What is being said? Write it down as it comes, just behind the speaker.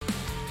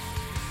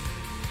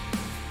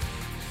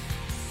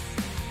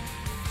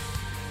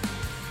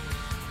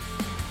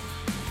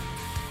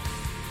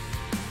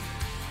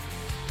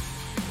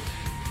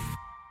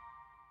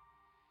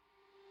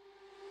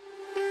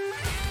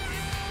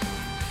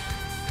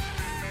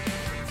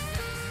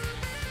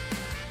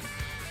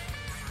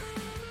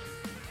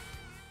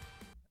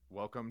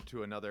welcome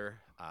to another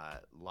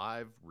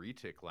live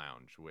Retic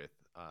Lounge with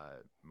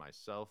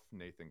myself,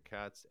 Nathan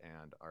Katz,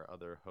 and our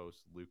other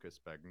host, Lucas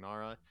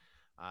Bagnara.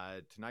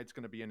 Tonight's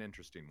going to be an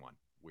interesting one.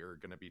 We're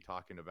going to be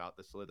talking about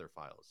the Slither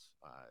files.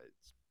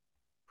 It's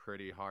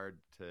pretty hard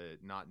to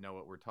not know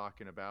what we're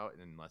talking about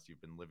unless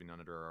you've been living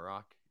under a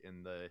rock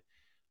in the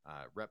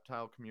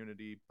reptile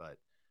community, but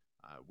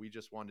we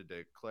just wanted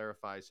to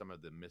clarify some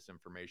of the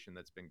misinformation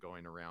that's been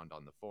going around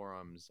on the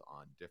forums,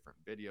 on different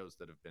videos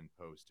that have been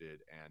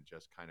posted, and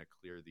just kind of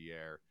clear the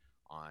air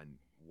on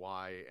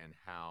why and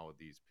how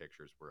these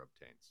pictures were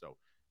obtained. So,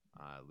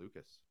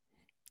 Lucas.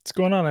 What's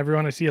going on,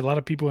 everyone? I see a lot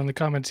of people in the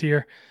comments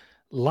here.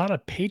 A lot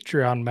of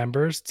Patreon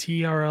members,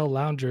 TRL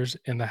loungers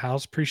in the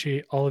house.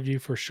 Appreciate all of you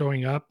for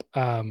showing up.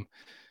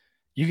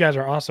 You guys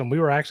are awesome. We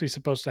were actually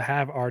supposed to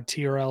have our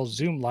TRL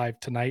Zoom live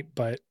tonight,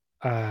 but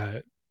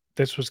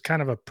this was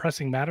kind of a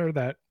pressing matter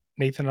that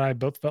Nathan and I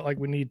both felt like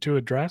we need to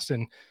address,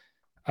 and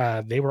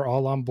they were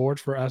all on board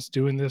for us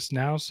doing this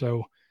now.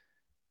 So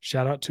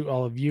shout out to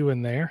all of you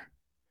in there.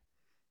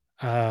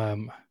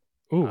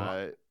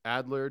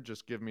 Adler,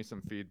 just give me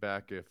some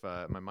feedback if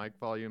my mic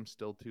volume's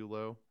still too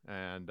low.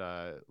 And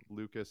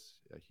Lucas,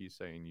 he's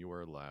saying you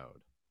are loud.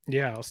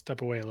 Yeah, I'll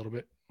step away a little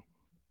bit.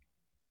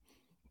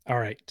 All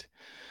right.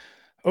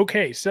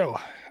 Okay, so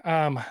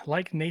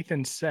like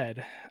Nathan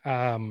said,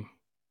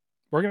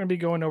 we're going to be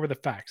going over the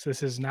facts.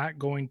 This is not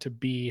going to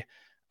be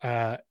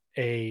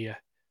a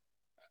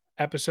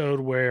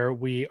episode where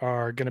we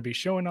are going to be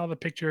showing all the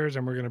pictures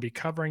and we're going to be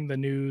covering the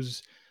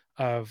news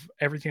of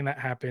everything that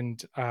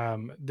happened.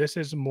 This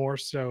is more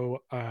so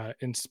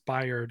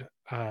inspired.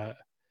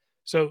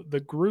 So the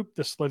group,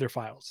 the Slither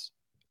Files,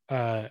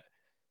 that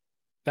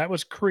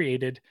was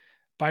created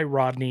by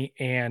Rodney,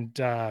 and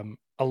a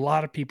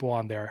lot of people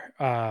on there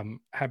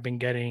have been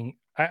getting.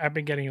 I've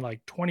been getting like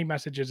 20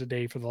 messages a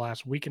day for the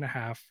last week and a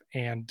half,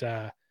 and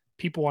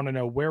people want to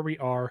know where we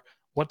are,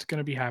 what's going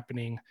to be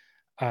happening.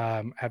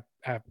 Have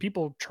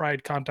people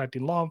tried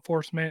contacting law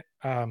enforcement?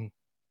 And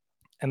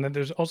then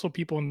there's also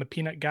people in the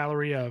peanut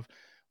gallery of,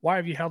 why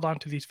have you held on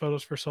to these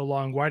photos for so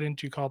long? Why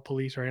didn't you call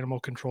police or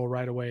animal control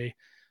right away?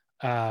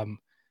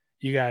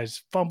 You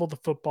guys fumbled the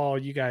football.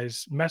 You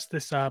guys messed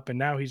this up, and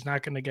now he's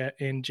not going to get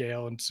in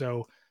jail. And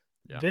so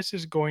this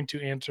is going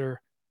to answer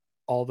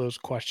all those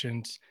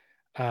questions.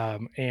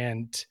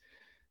 And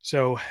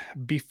so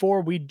before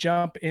we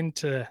jump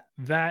into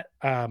that,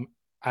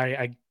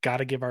 I got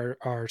to give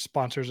our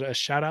sponsors a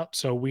shout out.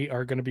 So we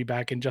are going to be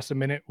back in just a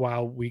minute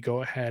while we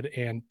go ahead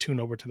and tune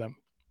over to them.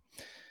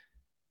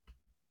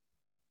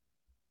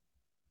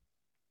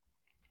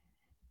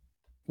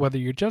 Whether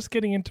you're just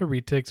getting into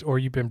retics or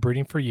you've been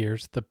breeding for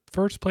years, the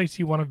first place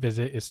you want to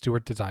visit is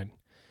Stewart Design.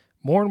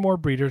 More and more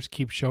breeders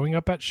keep showing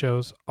up at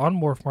shows, on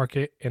Morph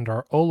Market, and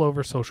are all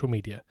over social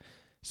media.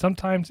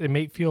 Sometimes it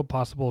may feel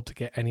impossible to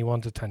get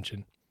anyone's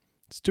attention.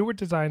 Stewart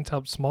Designs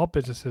helps small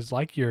businesses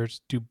like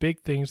yours do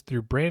big things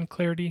through brand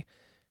clarity,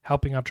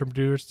 helping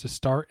entrepreneurs to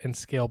start and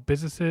scale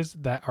businesses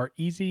that are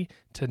easy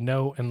to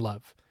know and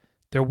love.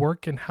 Their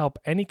work can help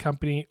any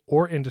company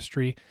or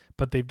industry,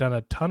 but they've done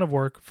a ton of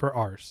work for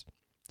ours.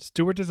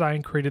 Stewart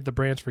Design created the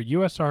brands for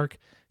USARK,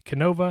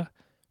 Canova,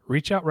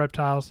 Reach Out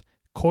Reptiles,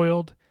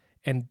 Coiled,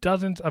 and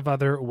dozens of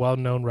other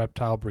well-known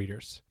reptile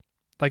breeders.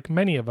 Like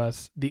many of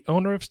us, the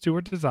owner of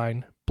Stewart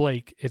Design,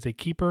 Blake, is a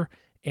keeper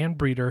and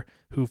breeder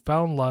who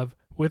fell in love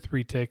with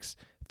retics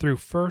through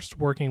first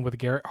working with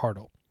Garrett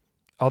Hartle.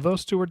 Although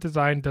Stewart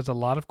Design does a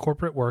lot of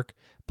corporate work,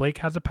 Blake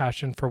has a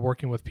passion for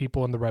working with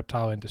people in the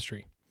reptile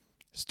industry.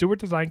 Stewart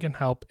Design can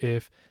help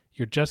if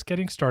you're just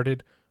getting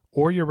started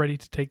or you're ready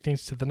to take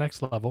things to the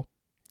next level.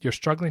 You're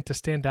struggling to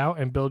stand out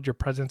and build your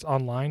presence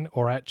online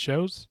or at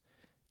shows.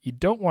 You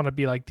don't want to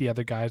be like the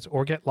other guys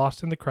or get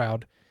lost in the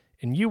crowd,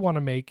 and you want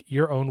to make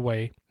your own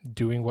way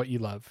doing what you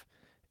love.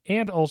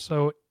 And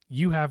also,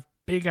 you have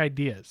big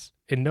ideas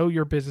and know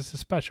your business is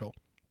special,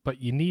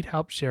 but you need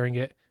help sharing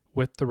it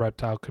with the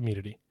reptile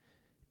community.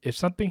 If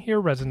something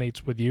here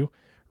resonates with you,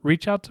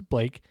 reach out to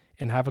Blake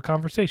and have a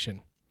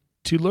conversation.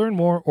 To learn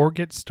more or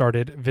get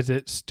started,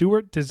 visit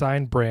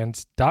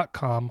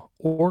stewartdesignbrands.com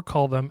or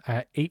call them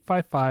at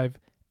 855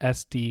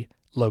 SD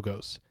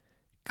Logos.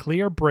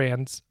 Clear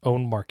brands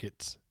own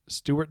markets.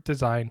 Stewart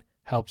Design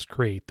helps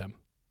create them.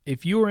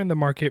 If you are in the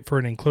market for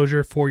an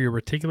enclosure for your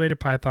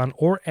reticulated python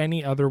or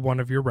any other one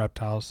of your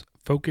reptiles,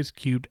 Focus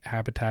Cubed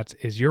Habitats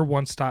is your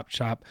one-stop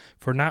shop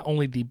for not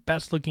only the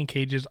best-looking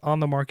cages on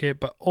the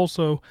market, but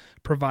also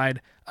provide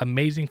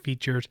amazing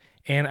features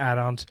and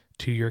add-ons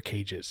to your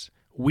cages.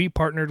 We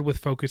partnered with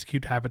Focus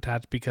Cubed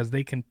Habitats because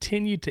they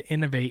continue to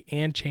innovate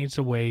and change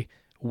the way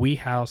we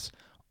house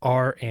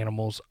our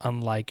animals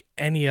unlike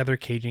any other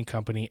caging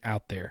company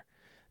out there.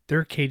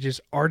 Their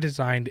cages are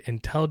designed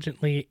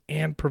intelligently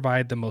and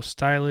provide the most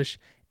stylish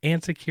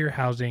and secure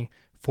housing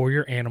for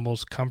your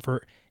animals'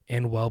 comfort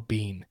and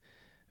well-being.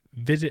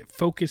 Visit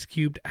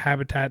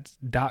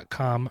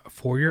focuscubedhabitats.com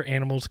for your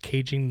animals'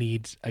 caging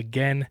needs.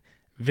 Again,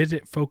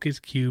 visit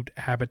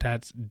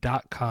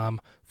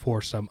focuscubedhabitats.com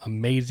for some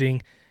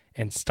amazing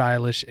and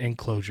stylish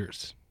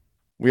enclosures.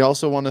 We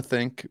also want to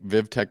thank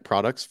VivTech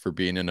Products for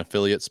being an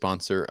affiliate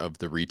sponsor of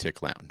the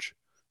Retic Lounge.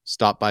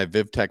 Stop by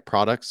VivTech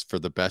Products for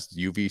the best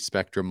UV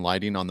spectrum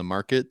lighting on the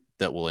market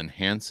that will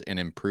enhance and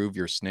improve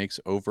your snake's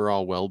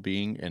overall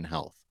well-being and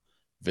health.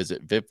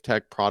 Visit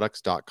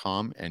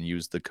vivtechproducts.com and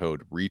use the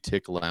code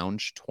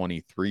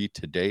ReticLounge23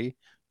 today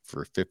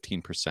for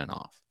 15%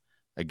 off.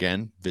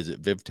 Again, visit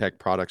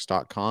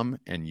vivtechproducts.com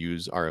and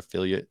use our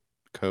affiliate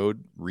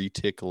code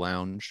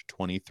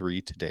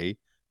ReticLounge23 today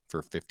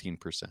for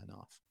 15%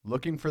 off.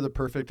 Looking for the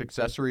perfect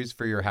accessories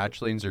for your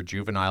hatchlings or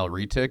juvenile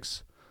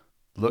retics?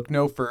 Look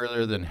no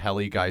further than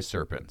Heli Guy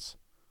Serpents.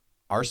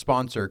 Our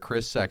sponsor,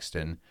 Chris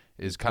Sexton,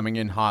 is coming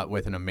in hot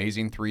with an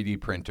amazing 3D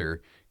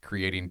printer,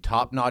 creating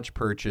top-notch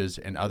perches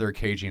and other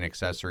caging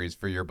accessories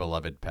for your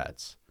beloved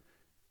pets.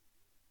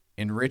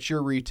 Enrich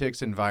your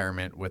retics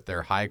environment with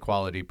their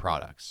high-quality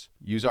products.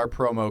 Use our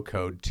promo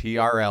code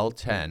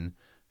TRL10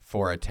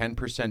 for a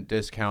 10%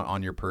 discount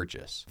on your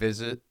purchase.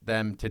 Visit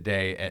them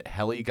today at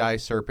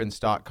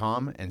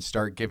heliguyserpents.com and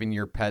start giving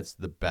your pets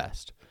the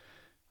best.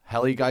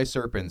 Heli Guy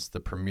Serpents, the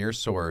premier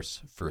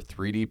source for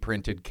 3D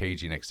printed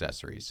caging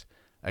accessories.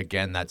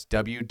 Again, that's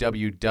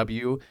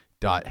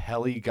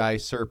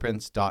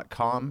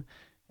www.heliguyserpents.com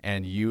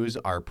and use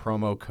our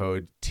promo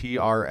code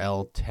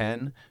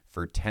TRL10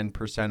 for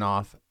 10%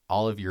 off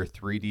all of your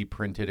 3D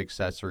printed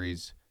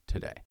accessories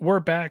today. We're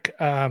back.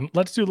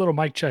 Let's do a little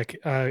mic check.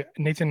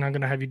 Nathan, I'm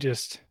going to have you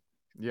just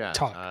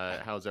talk.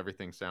 How's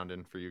everything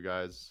sounding for you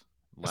guys?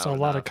 I saw a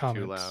lot of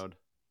comments. Too loud?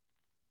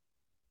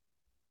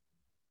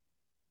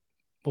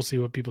 We'll see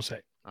what people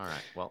say. All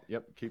right. Well,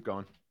 yep. Keep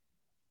going.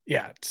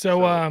 Yeah.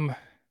 So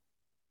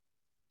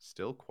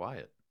still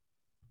quiet.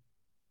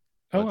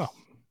 Oh, well.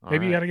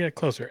 Maybe you got to get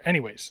closer.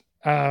 Anyways.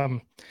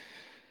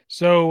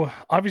 So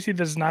obviously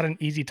this is not an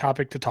easy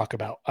topic to talk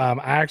about. I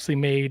actually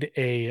made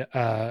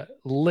a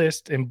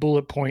list and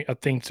bullet point of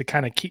things to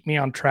kind of keep me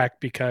on track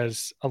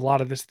because a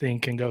lot of this thing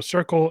can go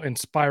circle and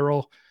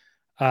spiral.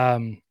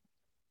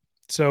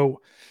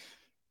 So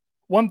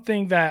one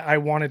thing that I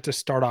wanted to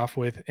start off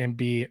with and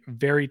be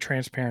very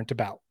transparent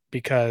about,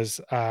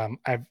 because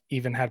I've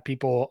even had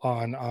people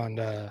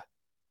on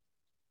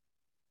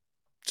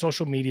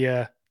social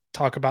media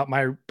talk about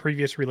my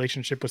previous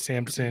relationship with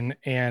Samson.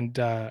 And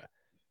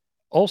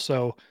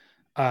also,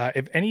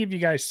 if any of you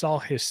guys saw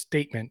his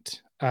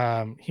statement,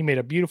 he made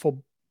a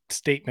beautiful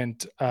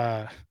statement.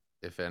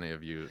 If any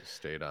of you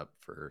stayed up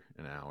for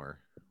an hour.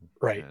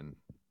 Right. And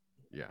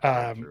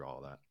read through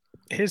all that.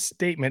 His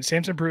statement,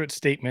 Samson Pruitt's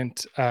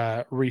statement,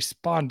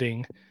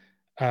 responding,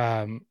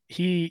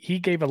 he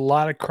gave a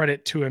lot of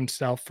credit to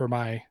himself for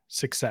my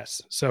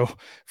success. So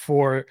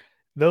for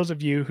those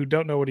of you who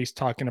don't know what he's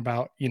talking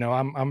about,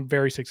 I'm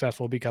very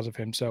successful because of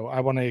him. So I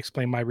want to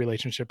explain my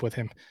relationship with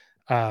him.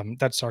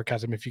 That's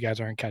sarcasm if you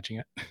guys aren't catching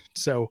it.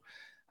 So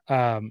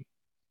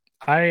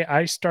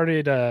I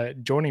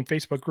started joining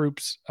Facebook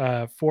groups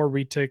for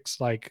retics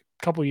like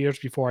a couple years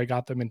before I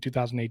got them in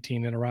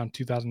 2018 and around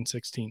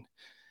 2016.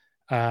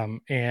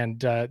 And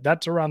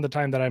that's around the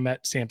time that I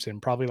met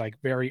Samson, probably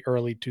like very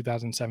early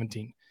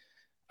 2017.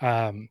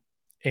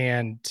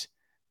 And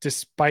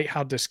despite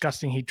how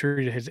disgusting he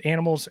treated his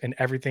animals and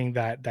everything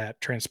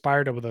that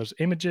transpired over those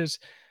images,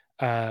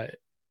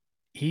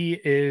 he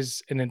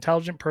is an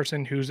intelligent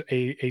person who's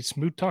a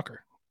smooth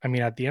talker. I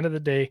mean, at the end of the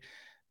day,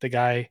 the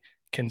guy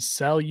can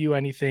sell you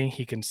anything.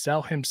 He can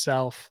sell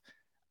himself.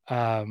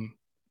 And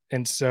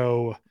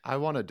so I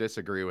want to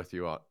disagree with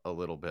you a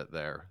little bit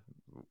there,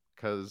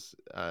 because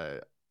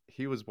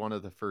he was one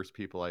of the first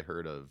people I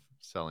heard of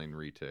selling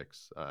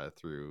retics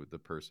through the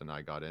person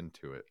I got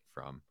into it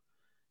from.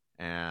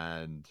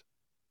 And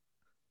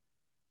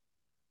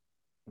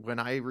when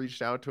I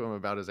reached out to him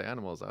about his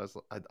animals, I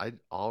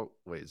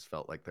always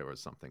felt like there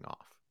was something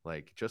off.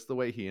 Like, just the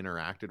way he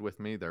interacted with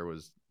me, there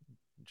was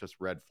just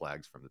red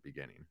flags from the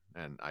beginning.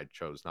 And I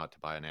chose not to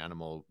buy an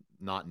animal,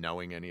 not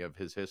knowing any of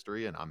his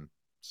history, and I'm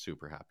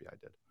super happy I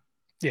did.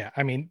 Yeah,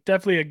 I mean,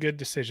 definitely a good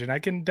decision. I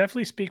can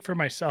definitely speak for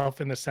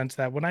myself in the sense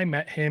that when I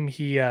met him,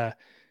 he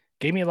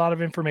gave me a lot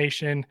of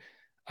information,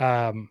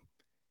 and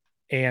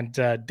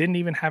didn't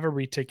even have a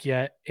retic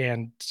yet,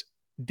 and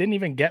didn't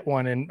even get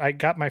one. And I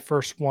got my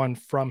first one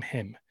from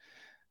him,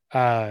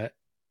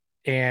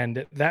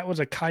 and that was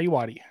a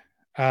Coyote.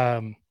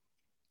 And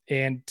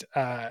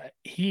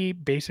he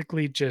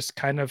basically just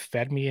kind of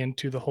fed me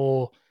into the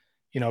whole,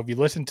 if you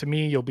listen to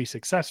me, you'll be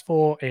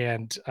successful.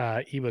 And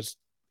he was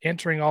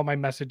answering all my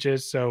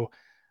messages. So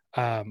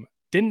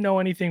didn't know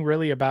anything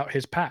really about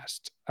his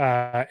past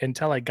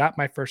until I got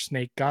my first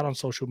snake, got on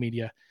social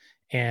media,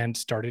 and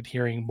started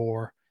hearing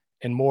more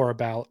and more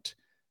about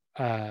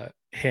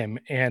him.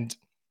 And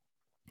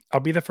I'll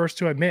be the first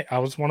to admit I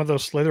was one of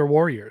those Slither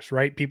warriors,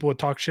 right? People would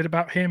talk shit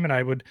about him and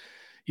I would,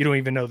 you don't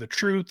even know the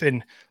truth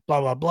and blah,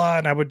 blah, blah.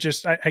 And I would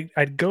just,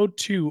 I'd go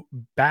to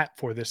bat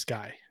for this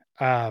guy,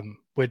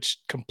 which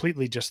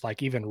completely just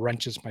like even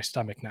wrenches my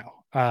stomach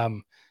now,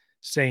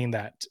 saying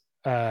that.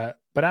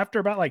 But after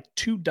about like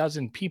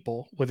 24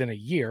 people within a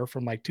year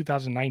from like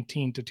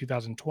 2019 to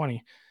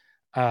 2020,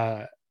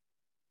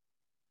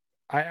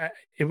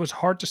 it was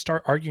hard to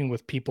start arguing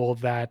with people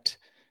that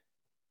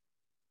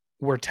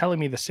were telling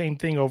me the same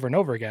thing over and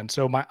over again.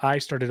 So my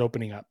eyes started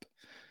opening up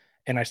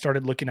and I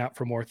started looking out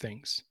for more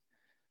things.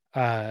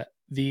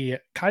 The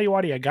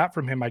Coyote I got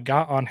from him, I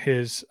got on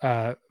his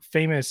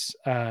famous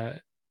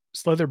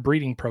Slither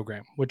breeding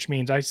program, which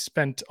means I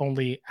spent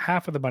only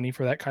half of the money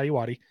for that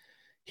Coyote.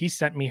 He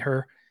sent me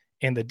her,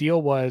 and the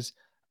deal was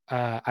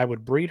I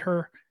would breed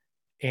her,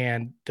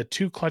 and the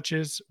two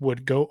clutches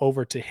would go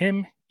over to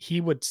him. He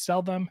would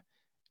sell them,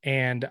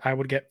 and I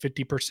would get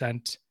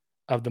 50%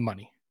 of the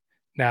money.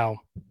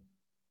 Now,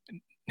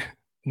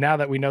 now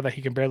that we know that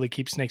he can barely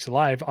keep snakes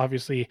alive,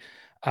 obviously,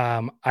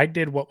 I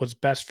did what was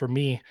best for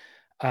me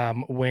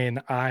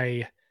when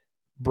I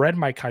bred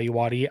my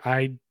Coyote.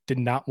 I did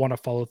not want to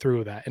follow through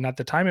with that. And at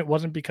the time, it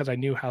wasn't because I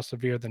knew how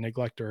severe the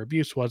neglect or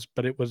abuse was,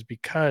 but it was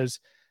because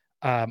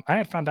I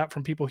had found out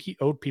from people he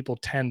owed people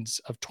tens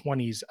of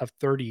 20s of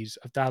 30s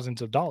of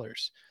thousands of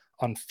dollars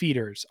on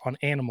feeders, on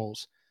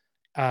animals.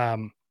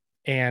 Um,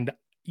 and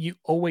you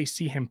always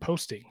see him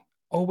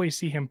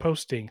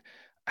posting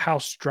how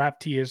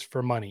strapped he is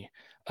for money.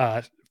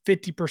 Uh,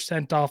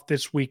 50% off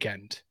this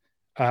weekend.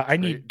 I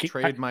need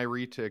Trade my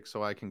retic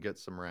so I can get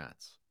some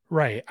rats.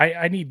 right.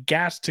 I need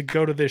gas to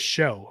go to this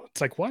show.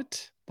 It's like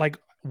what? Like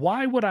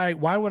why would I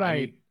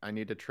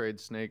need to trade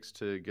snakes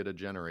to get a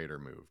generator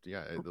moved.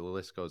 Yeah, the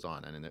list goes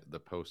on, and the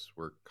posts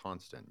were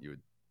constant. You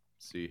would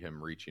see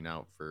him reaching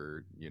out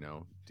for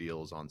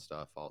deals on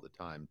stuff all the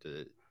time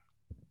to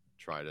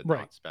try to right.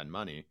 not spend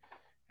money.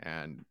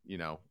 And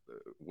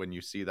when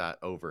you see that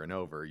over and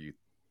over, you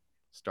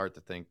start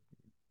to think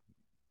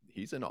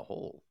he's in a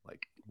hole.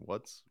 Like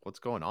what's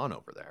going on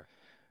over there?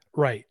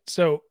 Right.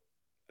 So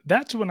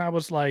that's when I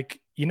was like,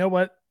 you know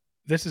what?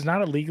 This is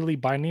not a legally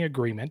binding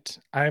agreement.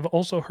 I have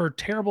also heard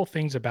terrible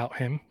things about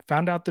him,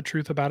 found out the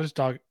truth about his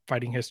dog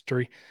fighting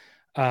history.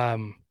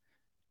 Um,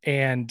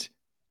 and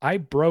I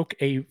broke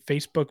a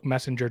Facebook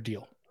Messenger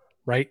deal,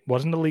 right?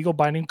 Wasn't a legal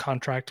binding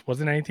contract,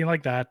 wasn't anything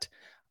like that.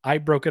 I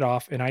broke it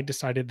off and I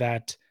decided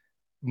that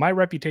my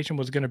reputation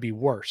was going to be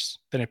worse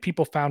than if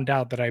people found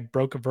out that I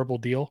broke a verbal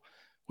deal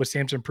with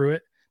Samson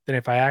Pruitt than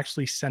if I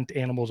actually sent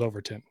animals over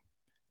to him.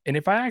 And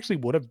if I actually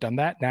would have done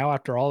that now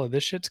after all of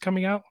this shit's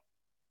coming out,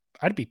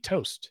 I'd be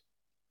toast.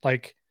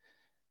 Like,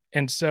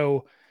 and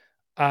so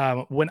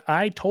when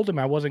I told him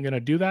I wasn't going to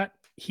do that,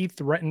 he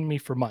threatened me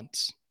for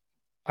months.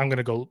 I'm going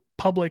to go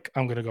public.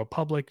 I'm going to go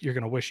public. You're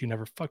going to wish you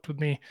never fucked with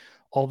me.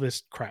 All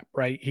this crap,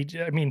 right?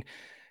 I mean,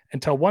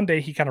 until one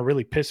day he kind of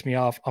really pissed me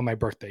off on my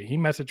birthday. He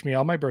messaged me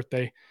on my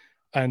birthday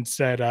and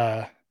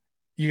said,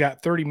 you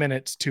got 30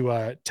 minutes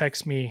to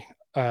text me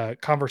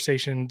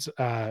conversations,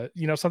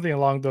 something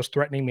along those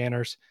threatening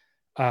manners.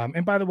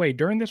 And by the way,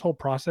 during this whole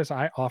process,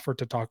 I offered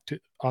to talk to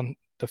on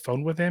the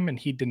phone with him and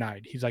he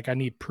denied. He's like, I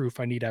need proof.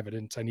 I need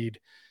evidence. And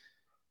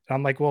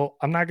I'm like, well,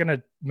 I'm not going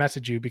to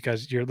message you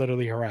because you're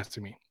literally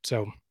harassing me.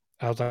 So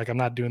I was like, I'm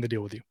not doing the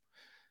deal with you.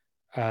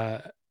 Uh,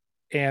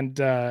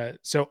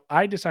 so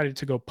I decided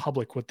to go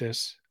public with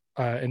this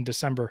in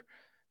December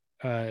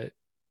uh,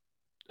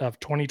 of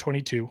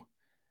 2022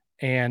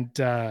 and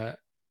to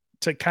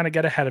kind of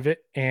get ahead of it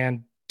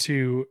and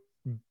to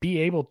be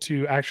able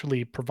to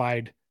actually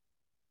provide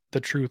the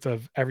truth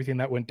of everything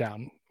that went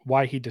down,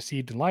 why he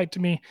deceived and lied to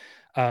me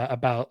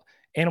about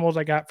animals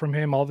I got from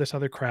him, all this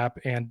other crap.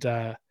 And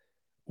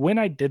when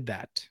I did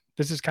that,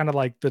 this is kind of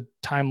like the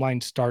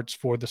timeline starts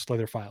for the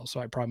Slither files. So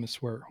I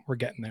promise we're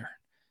getting there.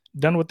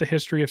 Done with the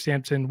history of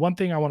Samson. One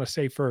thing I want to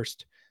say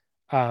first,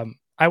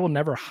 I will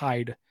never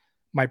hide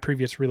my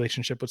previous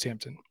relationship with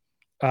Samson.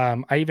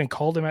 I even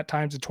called him at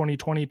times in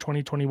 2020,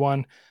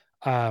 2021.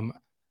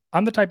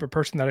 I'm the type of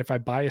person that if I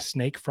buy a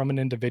snake from an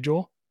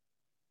individual,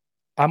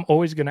 I'm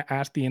always going to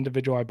ask the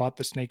individual I bought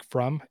the snake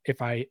from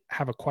if I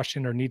have a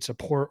question or need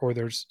support or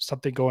there's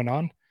something going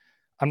on.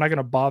 I'm not going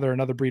to bother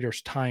another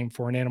breeder's time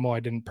for an animal I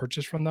didn't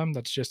purchase from them.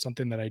 That's just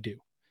something that I do.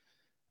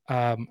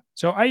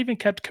 So I even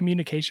kept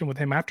communication with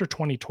him after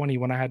 2020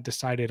 when I had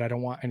decided I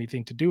don't want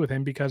anything to do with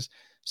him because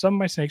some of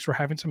my snakes were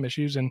having some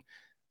issues and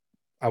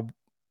I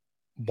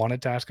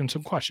wanted to ask him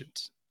some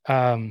questions.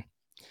 And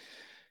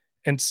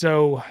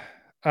so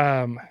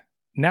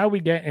now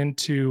we get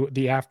into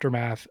the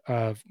aftermath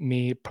of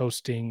me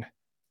breaking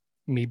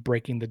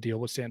the deal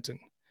with Samson.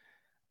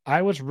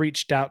 I was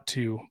reached out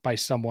to by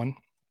someone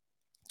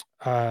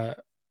that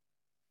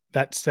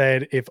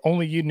said, if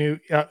only you knew,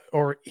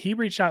 or he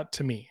reached out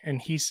to me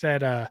and he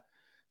said,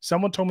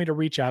 someone told me to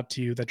reach out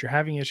to you that you're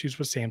having issues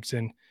with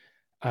Samson,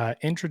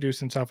 introduce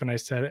himself.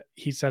 And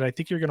he said, I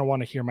think you're going to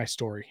want to hear my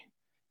story.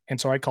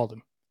 And so I called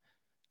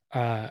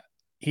him.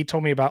 He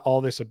told me about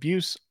all this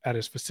abuse at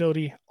his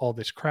facility, all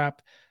this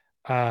crap.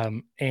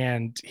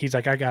 And he's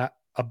like, I got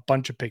a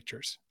bunch of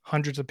pictures,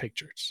 hundreds of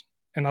pictures.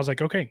 And I was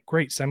like, okay,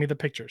 great. Send me the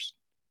pictures.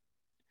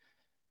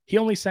 He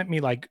only sent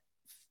me like,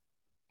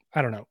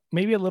 I don't know,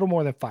 maybe a little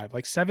more than 5,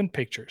 like 7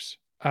 pictures.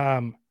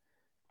 And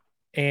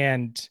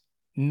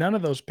none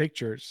of those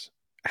pictures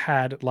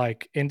had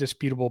like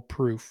indisputable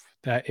proof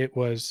that it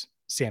was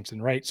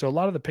Samson, right? So a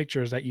lot of the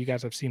pictures that you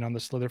guys have seen on the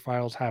Slither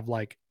files have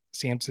like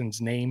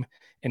Samson's name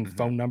and Mm-hmm.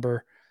 phone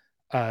number.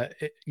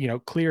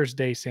 Clear as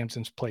day,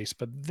 Samson's place.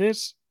 But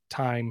this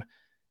time,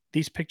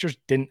 these pictures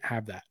didn't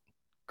have that.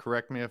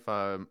 Correct me if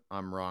I'm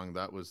wrong.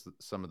 That was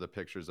some of the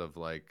pictures of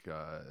like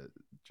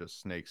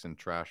just snakes and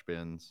trash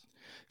bins.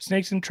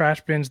 Snakes and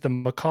trash bins, the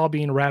macaw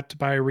being wrapped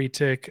by a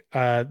retic,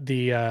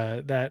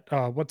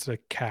 what's the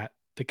cat?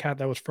 The cat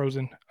that was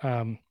frozen.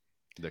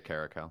 The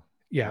caracal,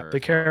 Yeah, the or however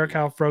you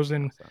caracal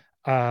frozen, pronounce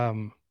that.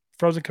 um,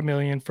 frozen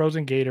chameleon,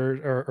 frozen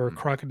gator or Mm.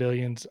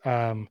 crocodilians,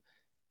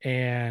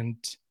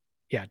 and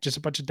yeah, just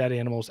a bunch of dead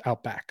animals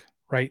out back,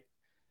 right?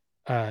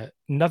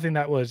 Nothing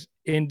that was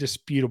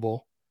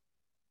indisputable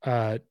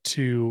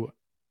to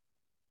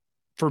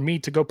for me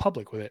to go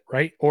public with it,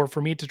 right? Or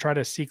for me to try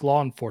to seek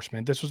law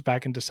enforcement. This was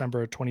back in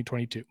December of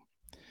 2022.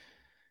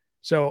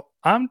 So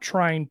I'm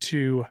trying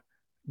to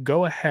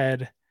go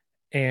ahead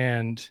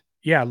and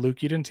yeah,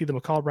 Luke, you didn't see the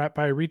McCall rap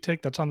by a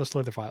retic. That's on the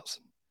Slither files.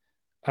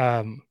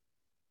 Um,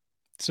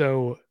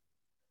 so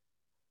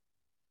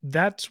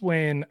that's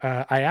when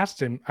I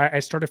asked him,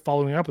 I started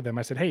following up with him.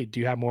 I said, hey, do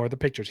you have more of the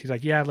pictures? He's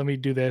like, yeah, let me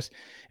do this.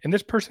 And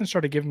this person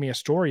started giving me a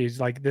story. He's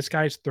like, this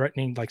guy's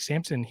threatening, like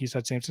Samson. He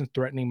said, Samson's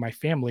threatening my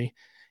family.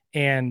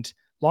 And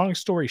long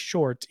story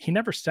short, he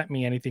never sent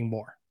me anything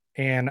more.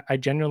 And I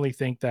genuinely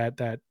think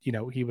that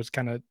he was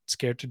kind of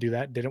scared to do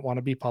that, didn't want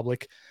to be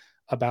public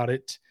about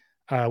it,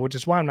 which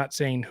is why I'm not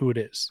saying who it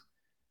is.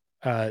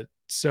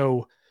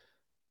 So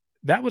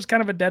that was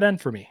kind of a dead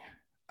end for me.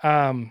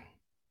 Um,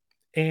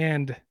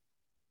 and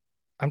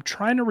I'm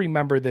trying to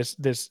remember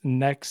this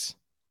next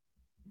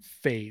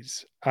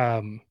phase.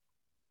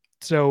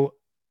 So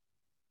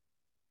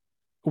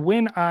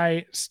when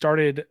I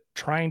started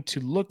trying to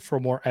look for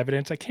more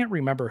evidence, I can't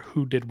remember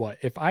who did what.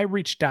 If I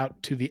reached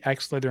out to the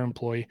ex Slither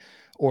employee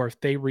or if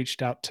they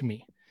reached out to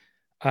me.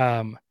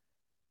 Um,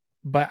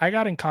 but I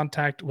got in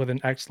contact with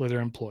an ex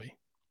Slither employee,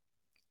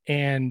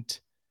 and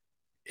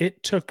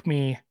it took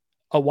me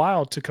a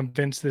while to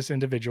convince this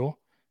individual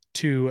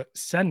to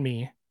send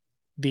me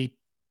the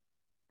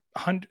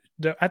hundred.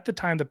 At the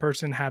time, the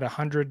person had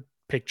 100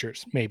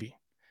 pictures, maybe.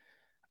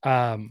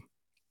 Um,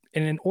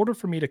 and in order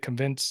for me to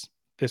convince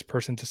this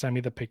person to send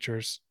me the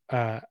pictures,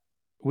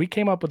 we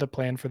came up with a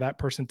plan for that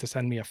person to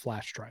send me a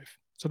flash drive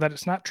so that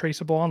it's not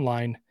traceable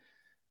online.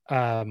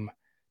 Um,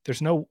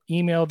 there's no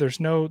email, there's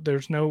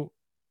no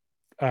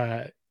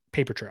uh,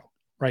 paper trail,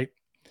 right?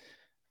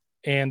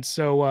 And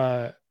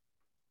so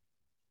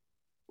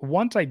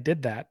once I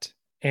did that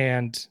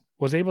and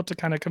was able to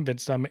kind of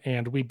convince them,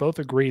 and we both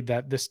agreed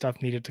that this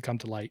stuff needed to come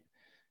to light.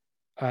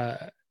 Uh,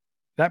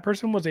 that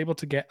person was able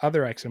to get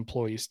other ex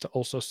employees to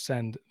also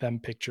send them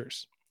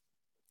pictures.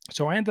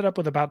 So I ended up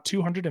with about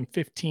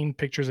 215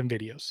 pictures and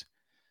videos.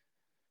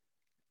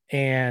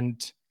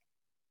 And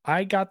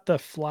I got the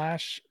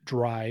flash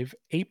drive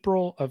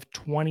April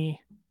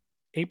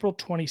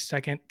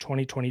 22nd,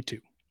 2022.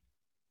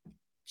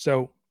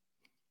 So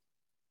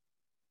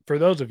for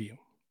those of you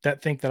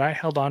that think that I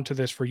held on to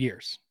this for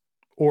years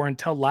or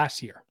until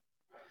last year,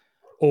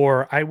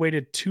 or I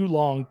waited too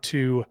long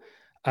to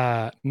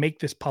make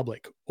this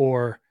public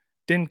or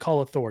didn't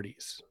call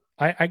authorities,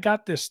 I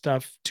got this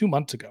stuff 2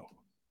 months ago.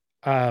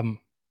 Um,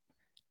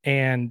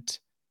 and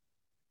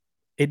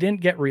it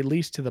didn't get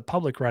released to the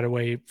public right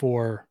away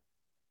for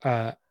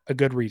a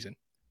good reason.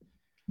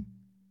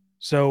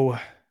 So,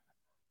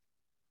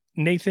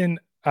 Nathan,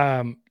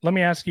 let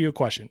me ask you a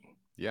question.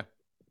 Yeah.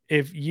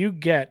 If you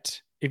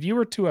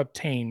were to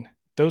obtain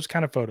those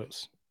kind of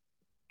photos,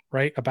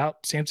 right,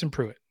 about Samson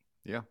Pruitt,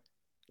 Yeah.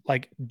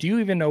 like, do you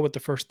even know what the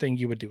first thing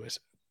you would do is?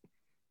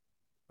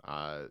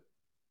 Uh,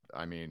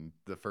 I mean,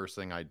 the first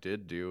thing I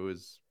did do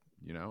is,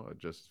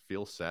 just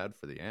feel sad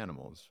for the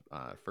animals,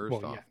 first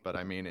Well, yeah, off. But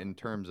I mean, in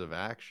terms of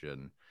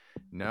action,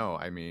 no,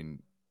 I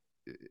mean,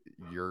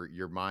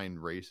 your mind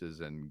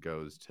races and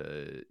goes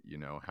to,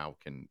 how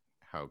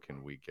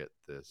can we get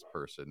this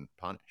person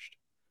punished?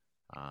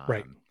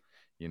 right,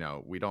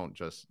 Um, we don't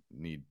just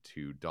need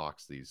to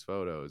dox these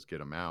photos, get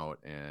them out,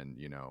 and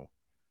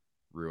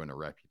ruin a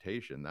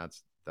reputation.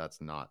 That's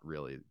not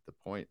really the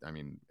point. I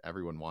mean,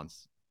 everyone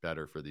wants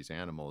better for these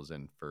animals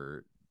and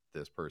for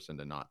this person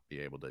to not be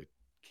able to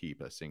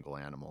keep a single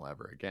animal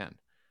ever again.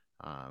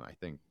 I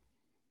think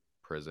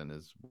prison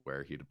is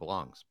where he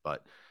belongs.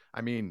 But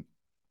I mean,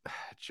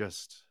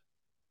 just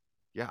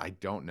yeah, I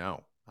don't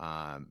know.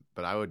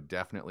 But I would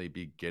definitely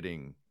be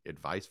getting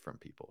advice from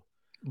people.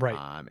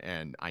 right,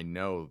 And I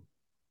know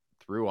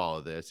through all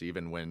of this,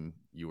 even when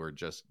you were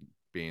just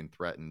being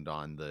threatened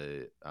on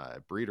the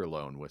breeder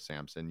loan with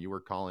Samson, you were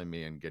calling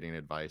me and getting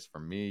advice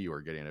from me. You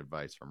were getting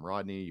advice from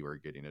Rodney. You were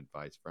getting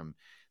advice from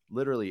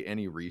literally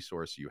any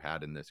resource you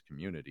had in this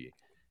community.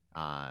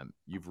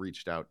 You've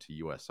reached out to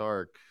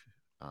USARC,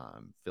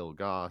 Phil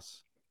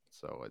Goss.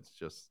 So it's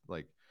just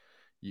like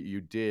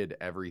you did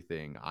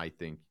everything I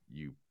think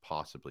you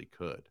possibly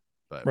could.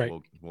 But right.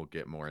 we'll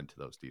get more into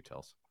those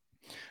details.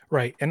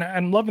 Right. And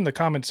I'm loving the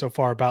comments so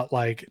far about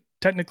like,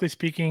 technically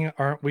speaking,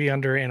 aren't we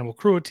under animal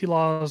cruelty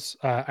laws?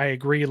 I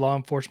agree. Law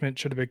enforcement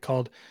should have been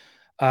called.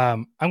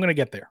 I'm going to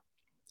get there.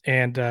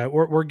 And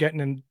we're getting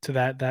into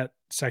that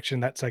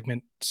that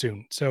segment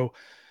soon. So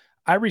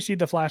I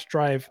received the flash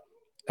drive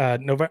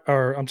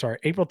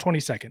April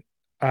 22nd.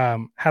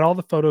 Had all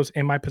the photos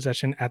in my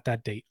possession at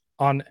that date.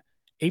 On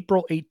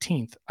April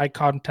 18th, I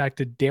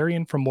contacted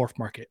Darian from Morph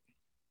Market,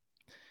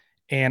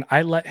 and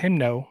I let him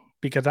know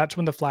because that's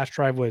when the flash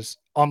drive was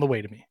on the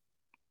way to me.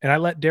 And I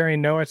let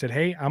Darian know, I said,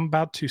 hey, I'm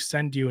about to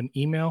send you an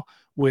email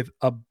with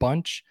a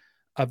bunch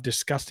of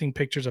disgusting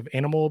pictures of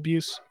animal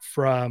abuse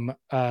from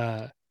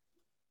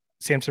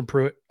Samson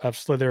Pruitt of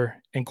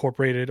Slither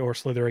Incorporated or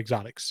Slither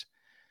Exotics.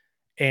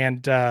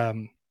 And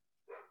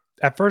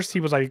at first he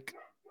was like,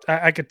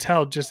 I could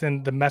tell just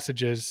in the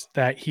messages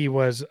that he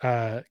was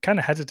kind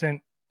of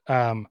hesitant.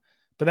 But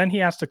then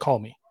he asked to call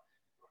me.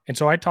 And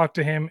so I talked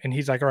to him and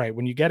he's like, all right,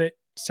 when you get it,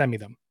 send me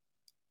them.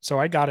 So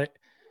I got it.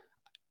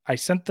 I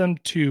sent them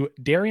to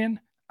Darian.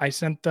 I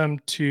sent them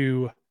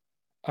to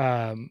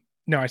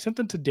I sent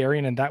them to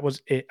Darian, and that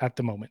was it at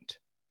the moment.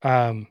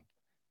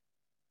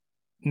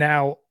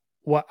 Now,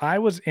 what I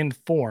was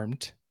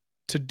informed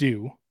to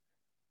do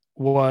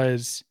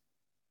was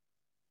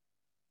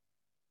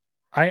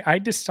I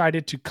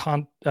decided to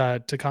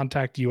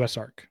contact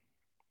USARC,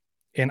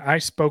 and I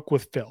spoke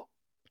with Phil,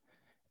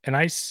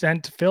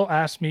 and Phil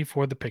asked me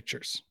for the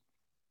pictures.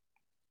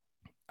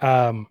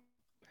 And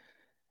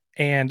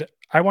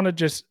I want to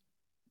just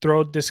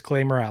throw a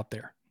disclaimer out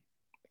there.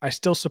 I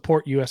still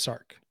support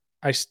USARC.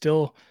 I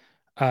still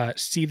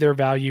see their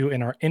value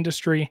in our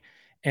industry.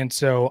 And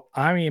so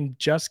I am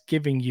just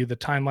giving you the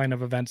timeline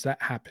of events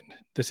that happened.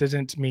 This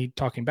isn't me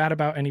talking bad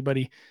about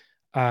anybody.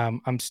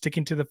 I'm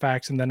sticking to the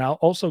facts, and then I'll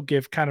also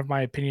give kind of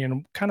my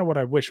opinion, kind of what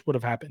I wish would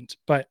have happened.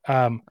 But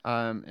and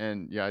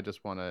yeah, I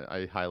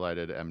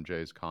highlighted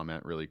MJ's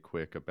comment really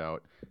quick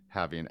about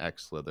having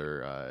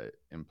ex-Slither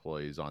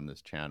employees on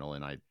this channel,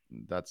 and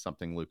that's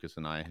something Lucas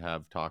and I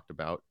have talked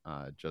about,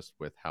 just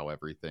with how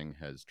everything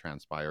has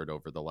transpired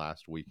over the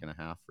last week and a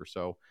half or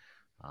so.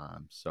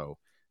 So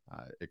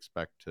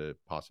expect to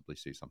possibly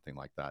see something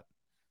like that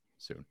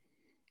soon.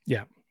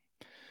 Yeah.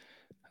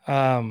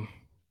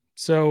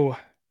 So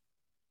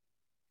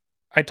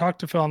I talked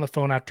to Phil on the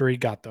phone after he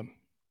got them,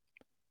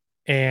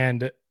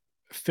 and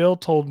Phil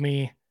told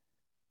me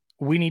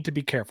we need to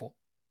be careful.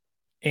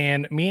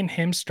 And me and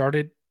him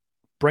started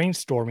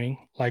brainstorming,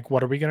 like,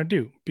 what are we going to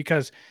do?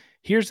 Because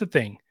here's the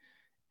thing.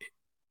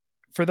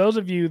 For those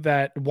of you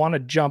that want to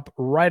jump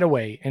right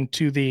away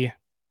into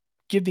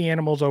give the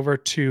animals over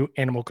to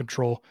animal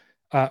control,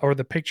 or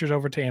the pictures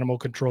over to animal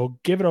control,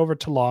 give it over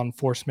to law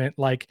enforcement,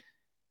 like,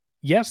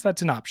 yes,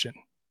 that's an option.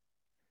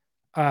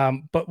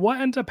 But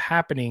what ends up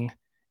happening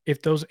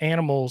if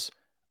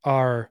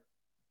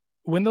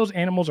when those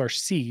animals are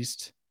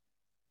seized,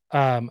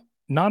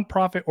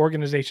 nonprofit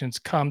organizations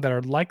come that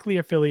are likely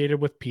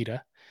affiliated with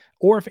PETA,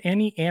 or if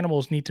any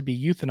animals need to be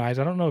euthanized.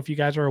 I don't know if you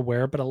guys are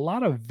aware, but a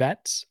lot of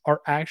vets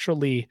are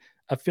actually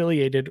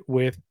affiliated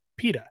with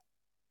PETA.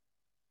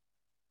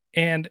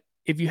 And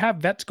if you have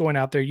vets going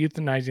out there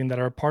euthanizing that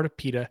are a part of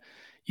PETA,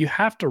 you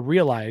have to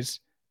realize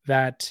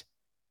that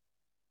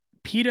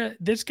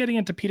this getting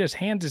into PETA's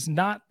hands is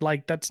not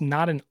like, that's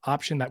not an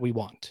option that we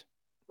want,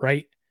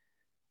 right?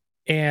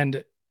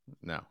 And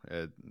no,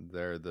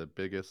 they're the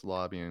biggest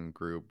lobbying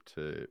group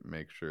to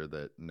make sure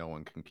that no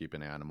one can keep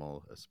an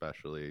animal,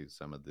 especially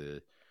some of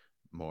the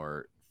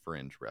more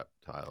fringe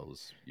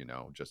reptiles,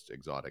 just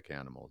exotic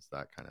animals,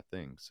 that kind of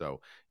thing.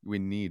 So we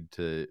need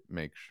to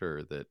make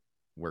sure that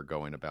we're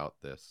going about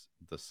this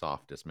the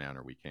softest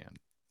manner we can.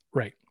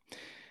 Right.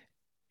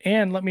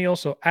 And let me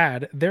also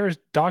add, there's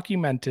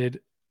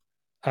documented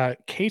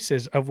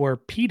cases of where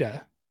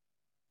PETA,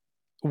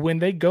 when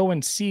they go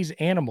and seize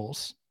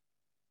animals,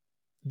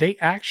 they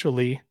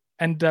actually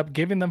end up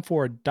giving them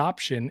for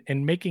adoption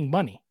and making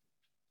money.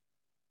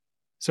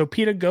 So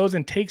PETA goes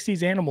and takes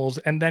these animals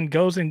and then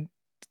goes and,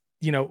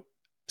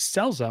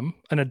 sells them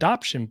an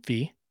adoption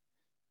fee.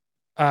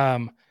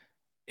 And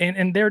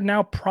they're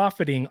now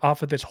profiting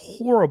off of this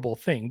horrible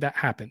thing that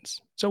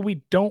happens. So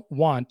we don't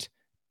want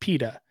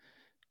PETA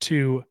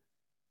to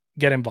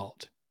get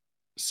involved.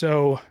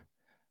 So,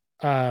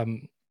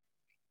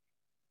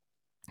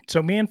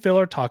 so me and Phil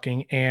are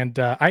talking, and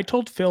I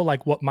told Phil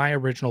like what my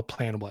original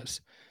plan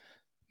was.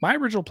 My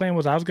original plan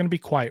was I was going to be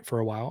quiet for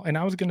a while, and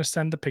I was going to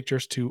send the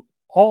pictures to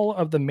all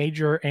of the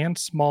major and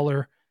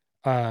smaller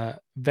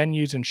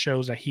venues and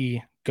shows that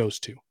he goes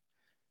to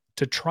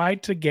try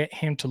to get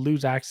him to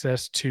lose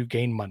access to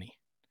gain money.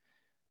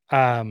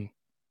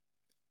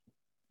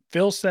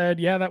 Phil said,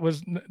 yeah,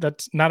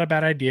 that's not a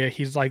bad idea.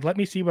 He's like, let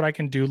me see what I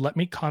can do. Let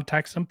me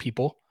contact some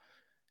people.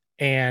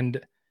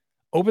 And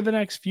over the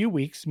next few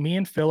weeks, me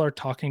and Phil are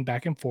talking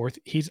back and forth.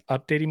 He's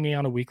updating me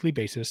on a weekly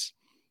basis.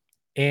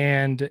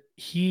 And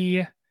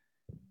he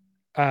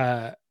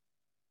tells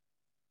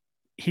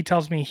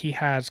me he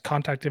has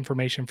contact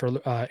information for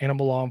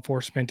animal law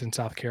enforcement in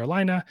South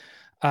Carolina.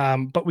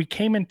 But we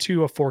came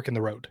into a fork in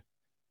the road.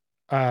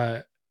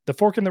 The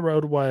fork in the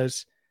road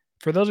was,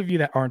 for those of you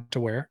that aren't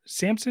aware,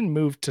 Samson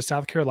moved to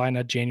South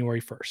Carolina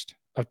January 1st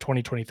of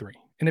 2023.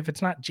 And if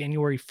it's not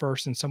January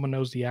 1st and someone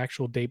knows the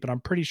actual date, but I'm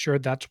pretty sure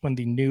that's when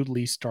the new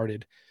lease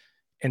started.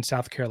 in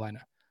South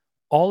Carolina.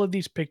 All of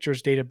these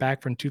pictures dated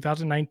back from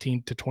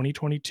 2019 to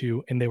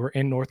 2022, and they were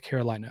in North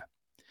Carolina.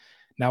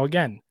 Now,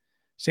 again,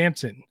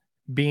 Samson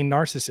being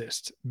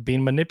narcissist,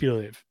 being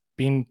manipulative,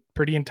 being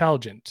pretty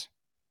intelligent.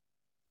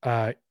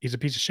 He's a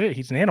piece of shit.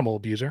 He's an animal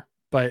abuser,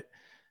 but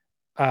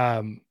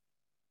um,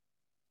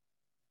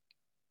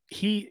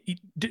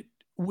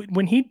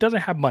 when he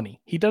doesn't have money,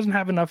 he doesn't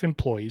have enough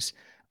employees,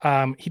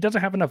 he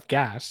doesn't have enough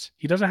gas,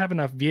 he doesn't have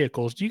enough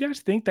vehicles. Do you guys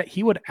think that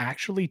he would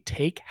actually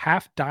take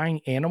half dying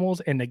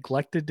animals and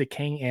neglected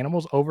decaying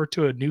animals over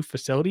to a new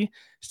facility?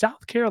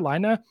 South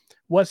Carolina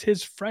was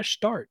his fresh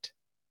start.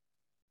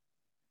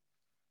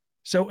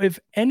 So if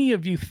any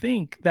of you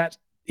think that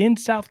in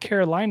South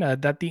Carolina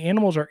that the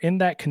animals are in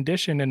that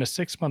condition in a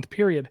 6-month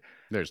period,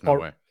 There's no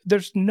way.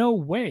 There's no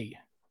way.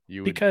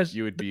 You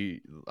would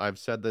be, I've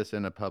said this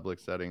in a public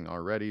setting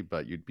already,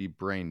 but you'd be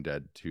brain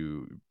dead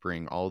to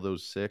bring all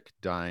those sick,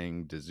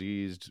 dying,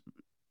 diseased,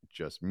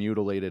 just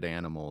mutilated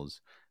animals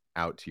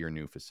out to your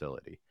new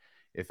facility.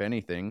 If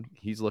anything,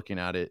 he's looking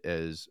at it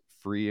as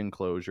free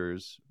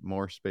enclosures,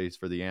 more space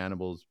for the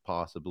animals,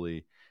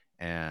 possibly.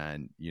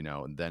 And,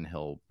 then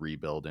he'll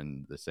rebuild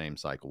and the same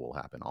cycle will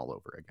happen all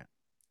over again.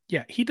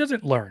 Yeah, he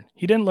doesn't learn.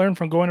 He didn't learn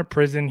from going to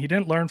prison. He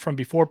didn't learn from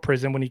before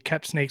prison when he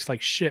kept snakes like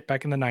shit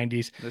back in the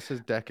 90s. This is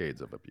decades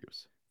of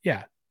abuse.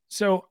 Yeah.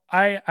 So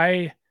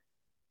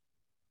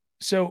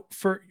so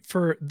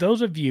for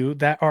those of you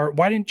that are,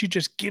 why didn't you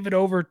just give it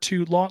over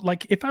to law?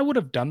 Like, if I would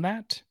have done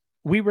that,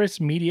 we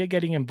risk media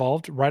getting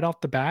involved right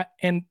off the bat,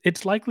 and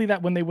it's likely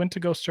that when they went to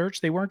go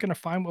search, they weren't going to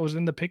find what was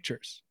in the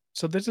pictures.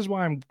 So this is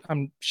why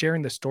I'm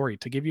sharing this story,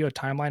 to give you a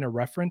timeline of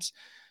reference,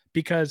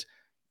 because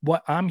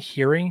what I'm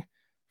hearing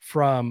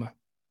from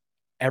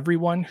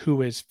everyone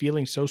who is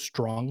feeling so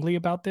strongly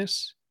about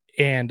this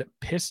and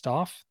pissed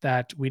off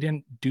that we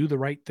didn't do the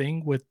right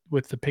thing with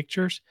the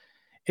pictures,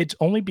 it's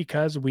only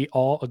because we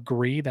all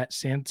agree that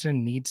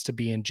Samson needs to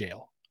be in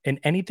jail, and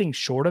anything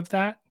short of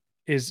that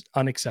is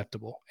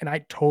unacceptable. And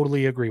I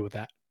totally agree with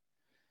that.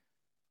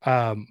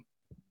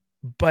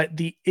 But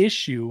the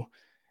issue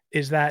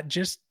is that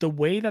just the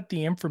way that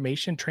the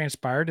information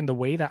transpired and the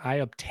way that I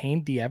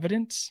obtained the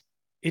evidence,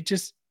 it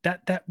just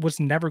that was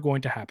never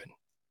going to happen.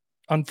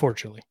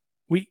 Unfortunately,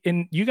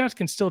 and you guys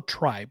can still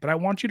try, but I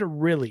want you to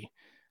really,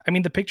 I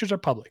mean, the pictures are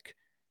public.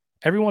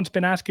 Everyone's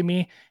been asking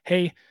me,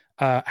 hey,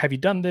 have you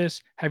done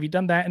this? Have you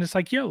done that? And it's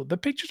like, yo, the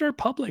pictures are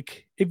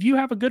public. If you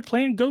have a good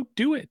plan, go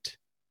do it.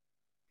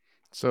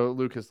 So,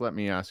 Lucas, let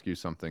me ask you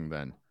something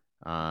then.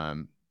 I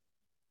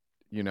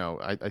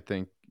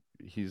think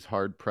he's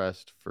hard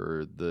pressed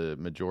for the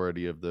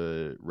majority of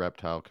the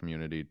reptile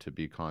community to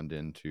be conned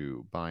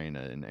into buying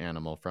an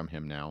animal from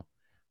him now.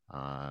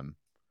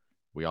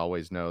 We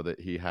always know that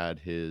he had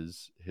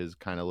his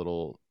kind of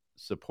little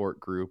support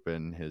group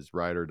and his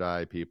ride or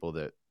die people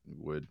that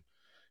would,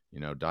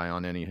 die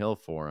on any hill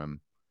for him.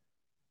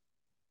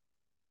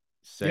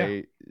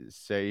 Say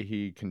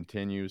he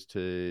continues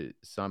to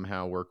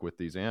somehow work with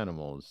these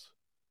animals.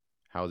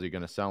 How's he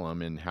going to sell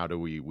them, and how do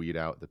we weed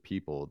out the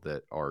people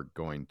that are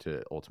going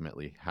to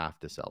ultimately have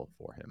to sell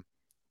for him?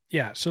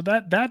 Yeah, so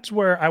that's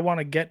where I want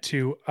to get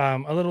to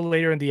a little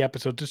later in the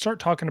episode, to start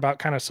talking about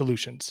kind of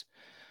solutions.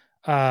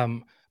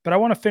 But I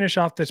want to finish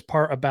off this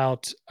part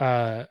about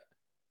I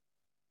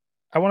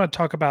want to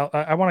talk about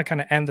I want to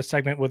kind of end the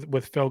segment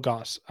with Phil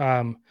Goss.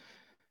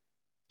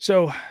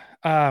 So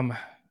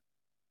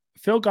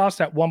Phil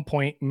Goss at one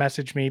point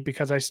messaged me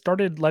because I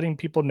started letting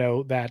people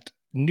know that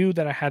knew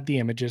that I had the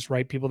images,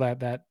 right? People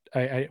that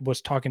I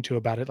was talking to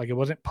about it. Like, it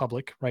wasn't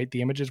public, right?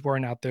 The images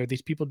weren't out there.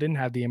 These people didn't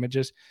have the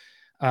images,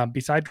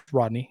 besides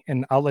Rodney.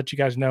 And I'll let you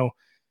guys know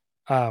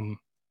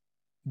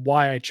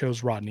why I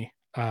chose Rodney.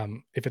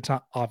 If it's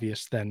not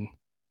obvious, then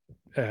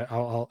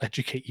I'll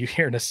educate you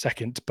here in a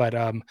second. But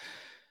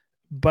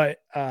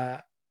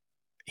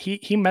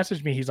he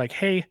messaged me. He's like,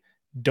 hey,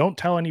 don't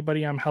tell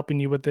anybody I'm helping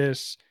you with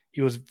this. He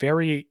was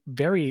very,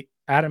 very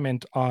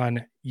adamant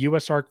on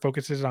USARC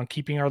focuses on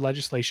keeping our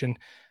legislation.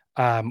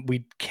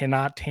 We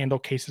cannot handle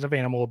cases of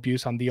animal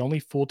abuse. I'm the only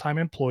full-time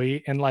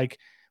employee. And like,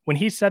 when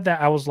he said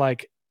that, I was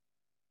like,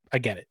 I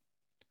get it.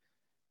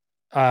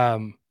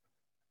 I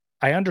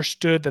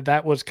understood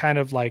that was kind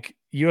of like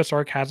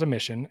USARC has a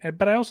mission,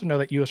 but I also know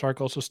that USARC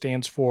also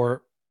stands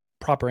for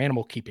proper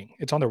animal keeping.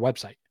 It's on their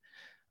website.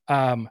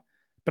 But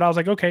I was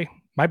like, okay,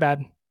 my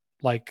bad.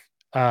 Like,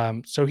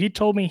 so he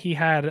told me he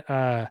had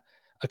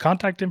a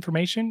contact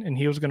information and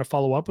he was going to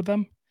follow up with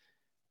them.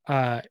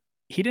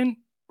 He didn't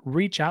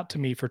reach out to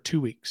me for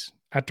 2 weeks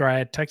after I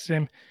had texted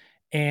him,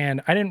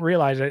 and I didn't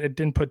realize it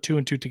didn't put two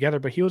and two together,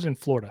 but he was in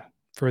Florida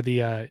for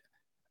the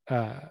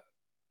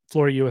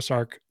Florida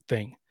USARC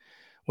thing.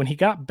 When he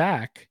got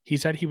back, he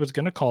said he was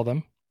going to call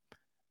them.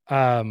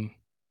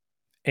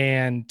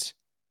 And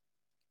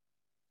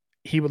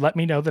he would let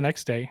me know the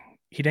next day.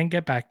 He didn't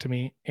get back to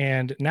me.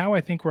 And now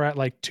I think we're at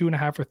like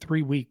 2.5 or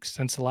 3 weeks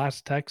since the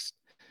last text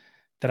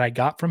that I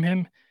got from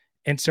him.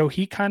 And so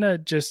he kind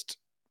of just,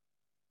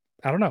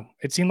 I don't know.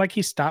 It seemed like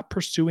he stopped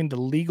pursuing the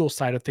legal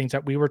side of things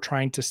that we were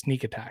trying to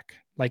sneak attack.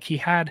 Like, he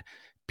had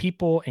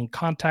people and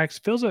contacts.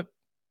 Phil's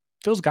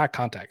Phil's got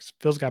contacts.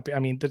 Phil's got, I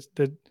mean,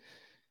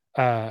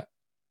 uh,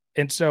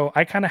 and so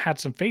I kind of had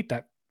some faith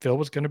that Phil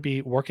was going to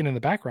be working in the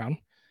background,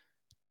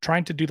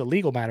 trying to do the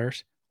legal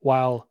matters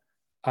while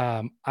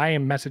I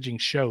am messaging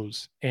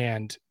shows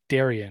and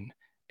Darian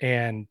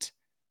and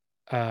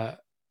uh,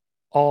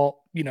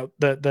 all,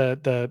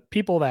 the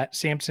people that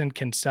Samson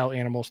can sell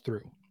animals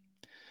through.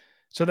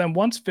 So then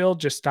once Phil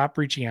just stopped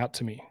reaching out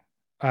to me,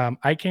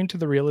 I came to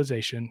the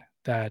realization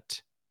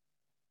that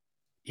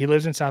he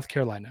lives in South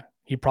Carolina.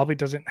 He probably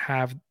doesn't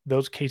have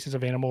those cases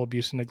of animal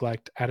abuse and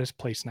neglect at his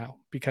place now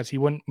because he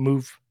wouldn't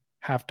move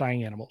half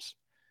dying animals.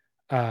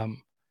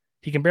 Um,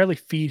 he can barely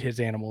feed his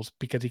animals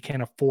because he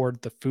can't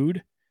afford the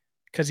food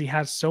because he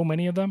has so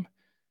many of them.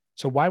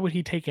 So why would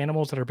he take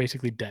animals that are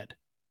basically dead?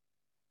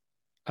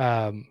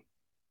 Um,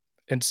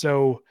 and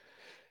so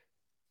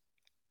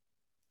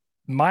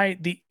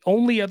the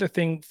only other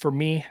thing for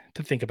me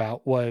to think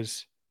about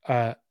was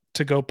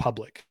to go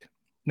public.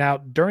 Now,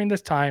 during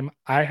this time,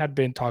 I had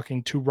been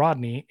talking to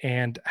Rodney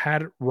and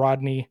had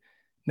Rodney.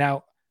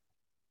 Now,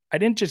 I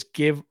didn't just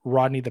give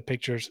Rodney the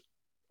pictures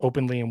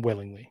openly and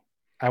willingly.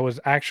 I was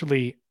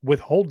actually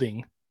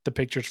withholding the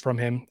pictures from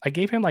him. I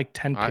gave him like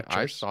 10 I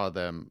pictures. saw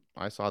them.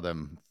 I saw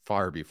them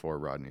far before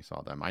Rodney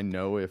saw them. I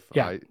know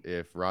Yeah.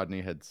 if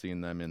Rodney had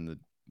seen them in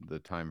the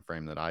time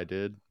frame that I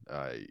did,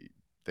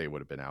 they would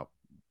have been out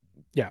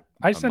Yeah.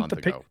 I a sent the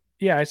month pic. ago.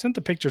 Yeah. I sent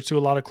the pictures to a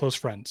lot of close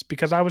friends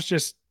because I was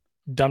just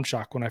dumb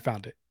shocked when I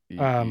found it.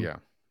 Yeah,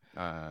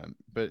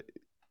 but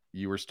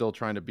you were still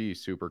trying to be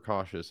super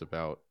cautious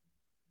about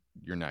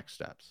your next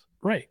steps.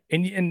 Right.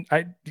 And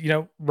I,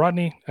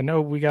 Rodney, I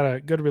know we got a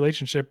good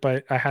relationship,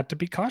 but I had to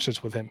be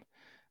cautious with him.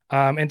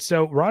 And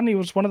so Rodney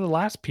was one of the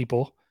last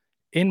people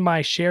in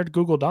my shared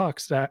Google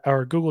Docs that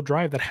or Google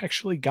Drive that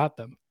actually got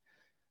them.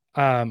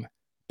 Um,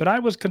 but I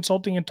was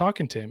consulting and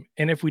talking to him.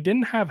 And if we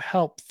didn't have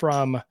help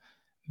from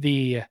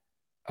the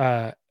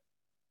uh,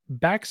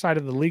 backside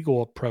of the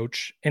legal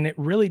approach, and it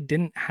really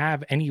didn't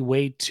have any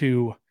way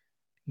to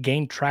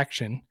gain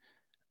traction,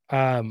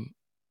 um,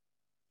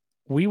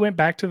 we went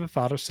back to the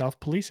thought of self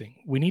policing.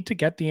 We need to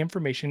get the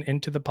information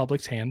into the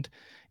public's hand,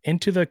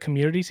 into the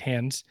community's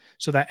hands,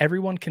 so that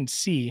everyone can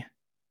see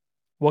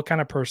what kind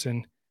of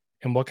person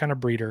and what kind of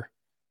breeder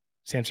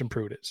Samson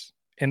Pruitt is.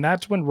 And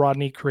that's when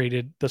Rodney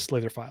created the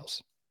Slither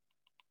files.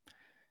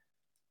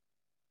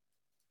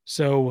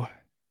 So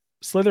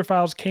Slither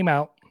files came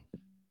out.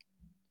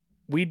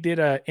 We did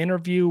an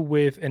interview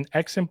with an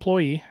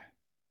ex-employee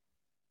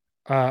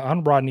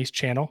on Rodney's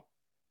channel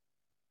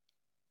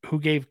who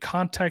gave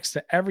context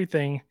to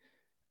everything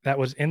that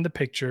was in the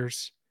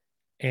pictures.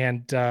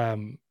 And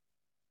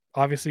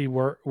obviously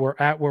we're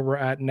at where we're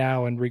at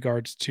now in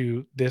regards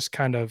to this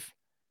kind of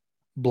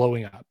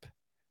blowing up.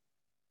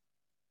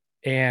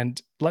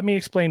 And let me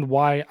explain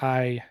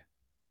why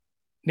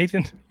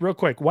Nathan, real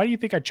quick, why do you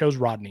think I chose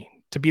Rodney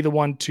to be the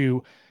one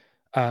to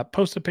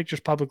post the pictures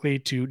publicly,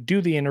 to do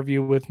the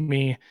interview with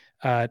me,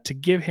 to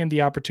give him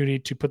the opportunity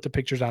to put the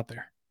pictures out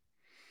there?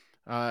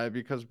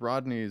 Because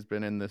Rodney's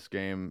been in this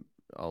game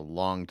a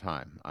long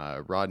time.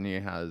 Rodney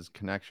has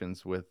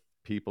connections with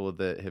people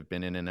that have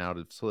been in and out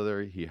of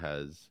Slither. He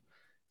has,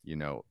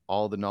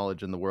 all the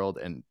knowledge in the world,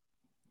 and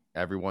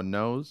everyone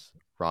knows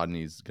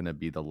Rodney's going to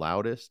be the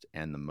loudest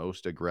and the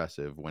most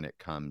aggressive when it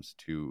comes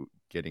to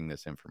getting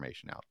this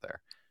information out there.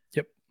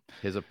 Yep.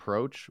 His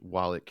approach,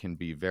 while it can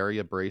be very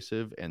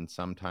abrasive and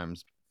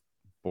sometimes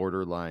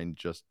borderline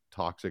just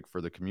toxic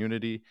for the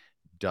community,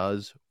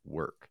 does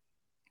work.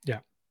 Yeah.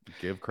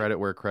 Give credit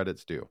where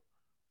credit's due.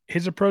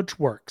 His approach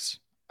works,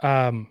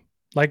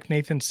 like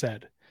Nathan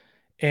said,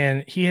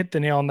 and he hit the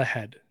nail on the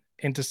head.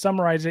 And to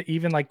summarize it,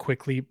 even like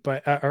quickly,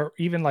 but or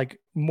even like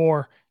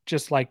more,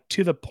 just like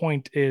to the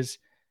point, is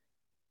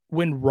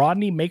when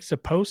Rodney makes a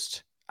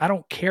post, I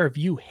don't care if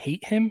you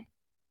hate him,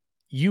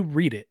 you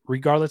read it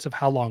regardless of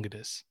how long it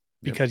is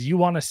Yep. because you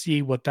want to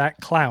see what that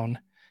clown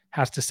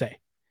has to say.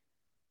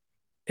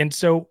 And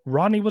so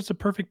Rodney was the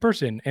perfect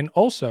person. And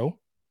also,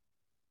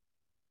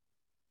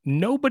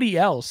 nobody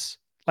else,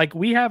 like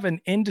we have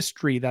an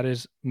industry that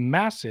is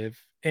massive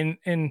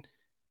and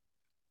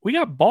we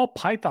got ball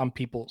python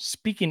people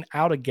speaking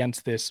out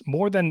against this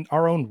more than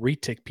our own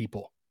retic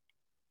people.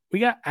 We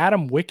got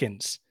Adam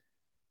Wickens,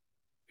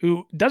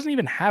 who doesn't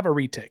even have a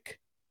retic,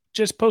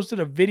 just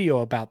posted a video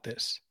about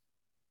this.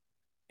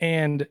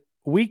 And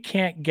we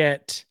can't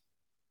get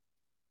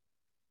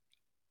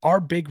our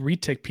big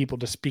retic people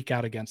to speak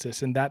out against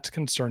this. And that's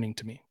concerning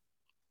to me.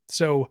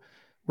 So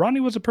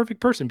Rodney was a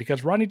perfect person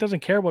because Rodney doesn't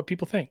care what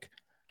people think.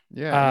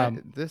 Yeah,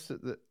 and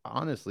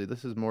honestly,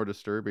 this is more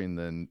disturbing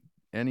than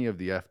any of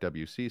the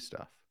FWC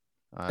stuff.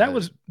 That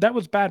Uh,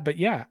 was bad, but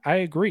yeah, I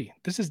agree.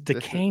 This is this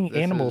is decaying this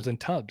animals is in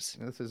tubs.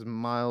 this is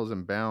miles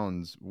and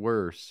bounds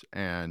worse,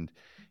 and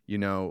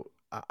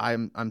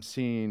I'm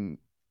seeing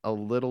a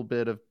little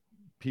bit of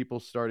people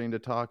starting to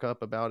talk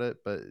up about it,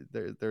 but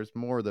there's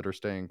more that are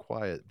staying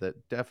quiet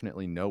that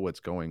definitely know what's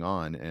going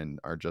on and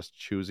are just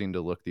choosing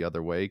to look the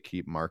other way,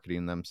 keep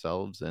marketing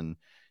themselves, and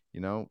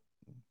you know,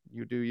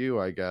 you do you,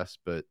 I guess.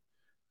 But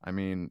I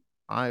mean,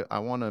 I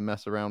want to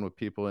mess around with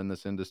people in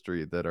this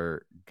industry that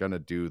are going to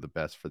do the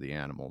best for the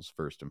animals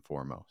first and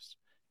foremost.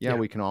 Yeah, Yeah,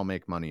 we can all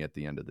make money at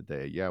the end of the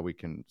day. Yeah, we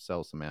can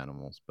sell some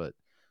animals, but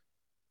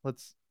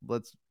let's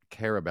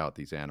care about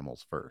these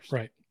animals first.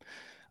 right.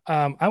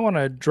 I want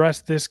to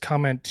address this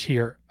comment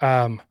here.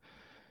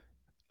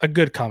 A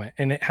good comment,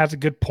 and it has a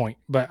good point,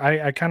 but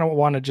I kind of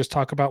want to just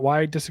talk about why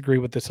I disagree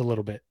with this a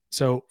little bit.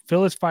 So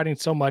Phil is fighting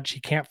so much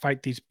he can't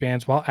fight these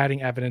bans while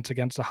adding evidence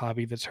against the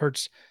hobby. This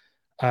hurts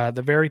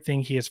the very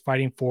thing he is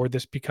fighting for.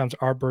 This becomes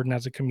our burden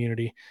as a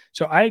community.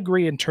 So I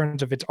agree in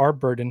terms of it's our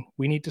burden.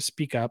 We need to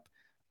speak up.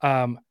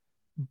 Um,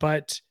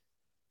 but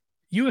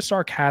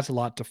USARC has a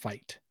lot to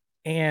fight.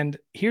 And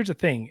here's the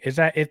thing is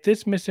that if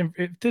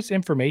this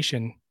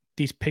information,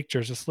 these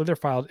pictures, the Slither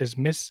file is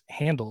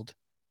mishandled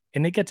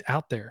and it gets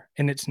out there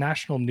and it's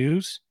national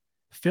news,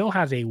 Phil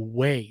has a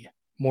way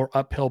more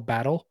uphill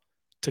battle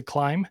to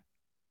climb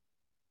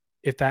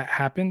if that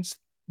happens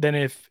than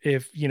if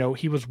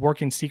he was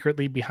working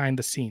secretly behind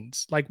the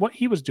scenes. Like what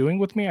he was doing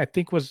with me, I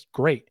think was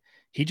great.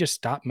 He just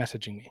stopped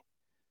messaging me.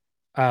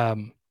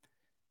 Um,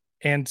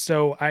 and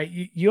so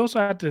you also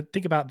have to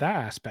think about that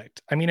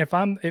aspect. I mean, if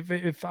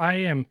I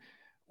am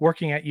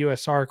working at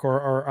USARC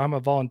or I'm a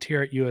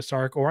volunteer at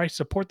USARC or I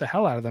support the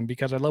hell out of them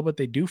because I love what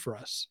they do for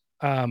us.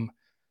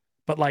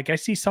 But like I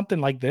see something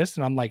like this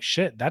and I'm like,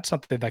 shit, that's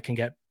something that can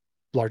get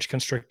large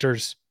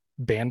constrictors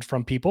banned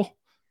from people.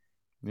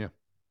 Yeah.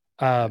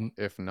 Um,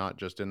 If not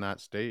just in that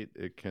state,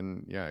 it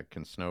can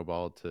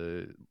snowball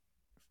to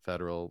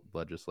federal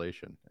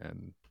legislation,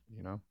 and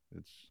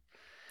it's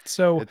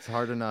so it's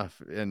hard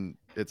enough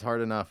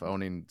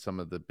owning some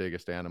of the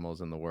biggest animals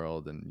in the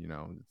world,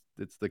 and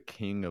it's the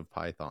king of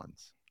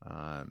pythons.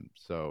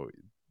 So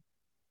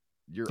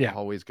you're yeah,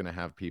 always going to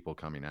have people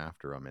coming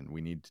after them, and we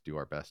need to do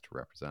our best to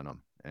represent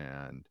them.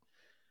 And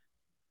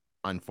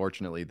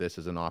unfortunately, this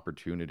is an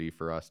opportunity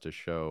for us to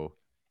show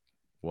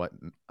what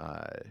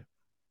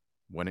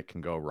when it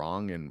can go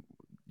wrong, and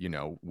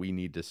we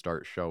need to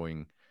start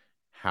showing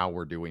how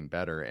we're doing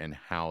better and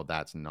how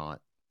that's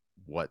not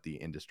what the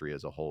industry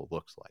as a whole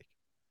looks like.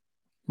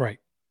 right.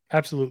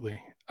 Absolutely.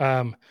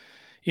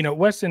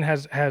 Weston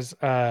has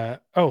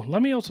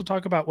let me also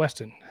talk about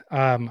Weston.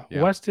 Yeah,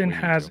 Weston we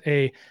need has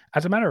to.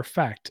 as a matter of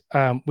fact,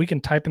 we can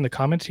type in the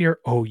comments here.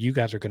 Oh, you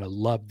guys are gonna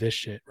love this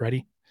shit.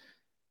 Ready?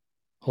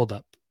 Hold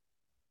up.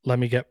 Let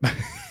me get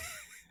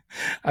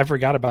I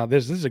forgot about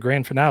this. This is a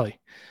grand finale.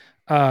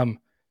 Um,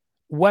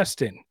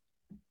 Weston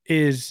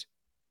is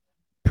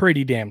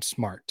pretty damn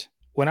smart.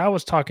 When I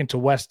was talking to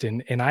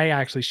Weston, and I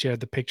actually shared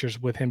the pictures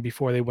with him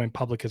before they went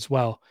public as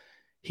well,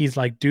 he's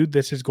like, dude,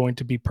 this is going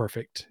to be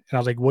perfect. And I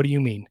was like, what do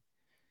you mean?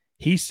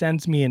 He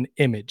sends me an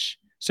image.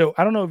 So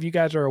I don't know if you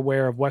guys are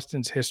aware of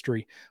Weston's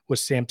history with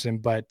Samson,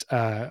 but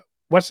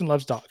Weston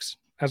loves dogs,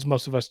 as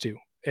most of us do.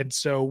 And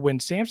so when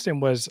Samson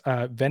was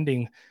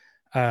vending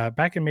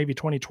back in maybe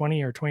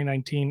 2020 or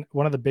 2019,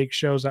 one of the big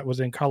shows that was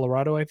in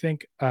Colorado, I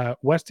think,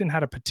 Weston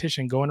had a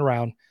petition going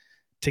around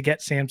to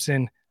get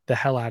Samson the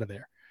hell out of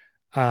there.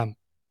 Um,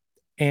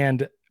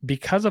 and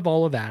because of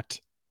all of that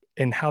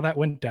and how that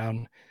went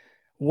down,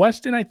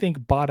 Weston, I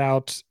think, bought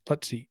out,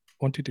 let's see,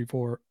 one, two, three,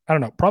 four, I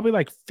don't know, probably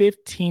like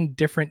 15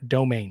 different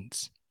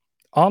domains,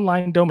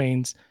 online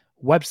domains,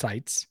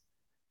 websites.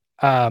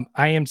 I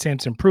am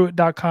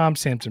SamsonPruitt.com,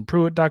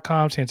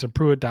 SamsonPruitt.com,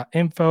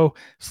 SamsonPruitt.info,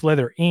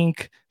 Slither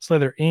Inc.,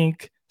 Slither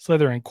Inc.,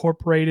 Slither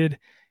Incorporated.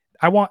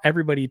 I want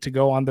everybody to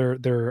go on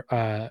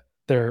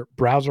their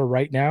browser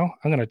right now.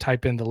 I'm going to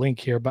type in the link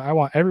here, but I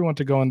want everyone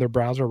to go in their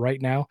browser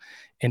right now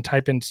and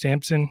type in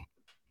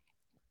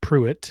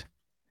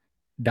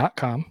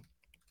SamsonPruitt.com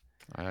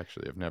I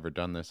actually have never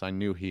done this. I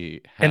knew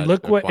he and had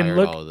acquired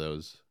all of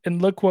those.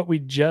 look what we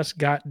just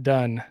got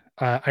done.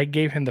 I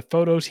gave him the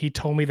photos. He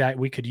told me that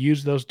we could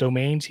use those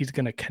domains. He's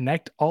going to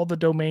connect all the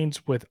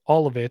domains with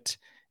all of it.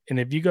 And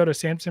if you go to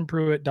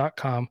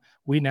samsonpruitt.com,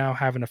 we now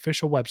have an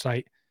official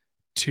website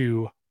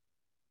to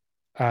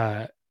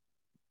uh,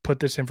 put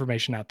this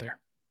information out there.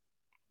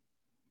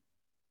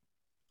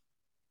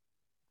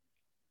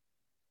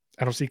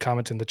 I don't see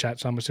comments in the chat,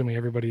 so I'm assuming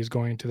everybody is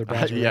going to the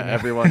browser Yeah, right now.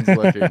 everyone's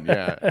looking.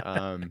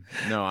 Yeah.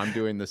 No, I'm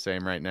doing the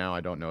same right now. I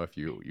don't know if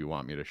you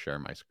want me to share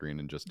my screen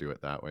and just do it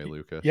that way,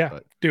 Lucas, Yeah,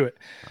 but do it.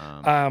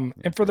 yeah,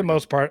 And for here the we go.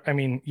 most part, I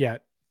mean, yeah,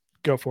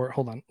 go for it.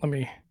 Hold on. Let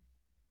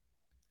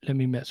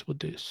me mess with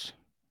this.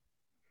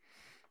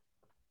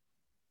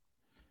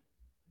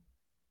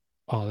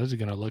 Oh, this is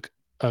gonna look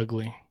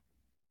ugly.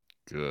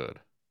 Good.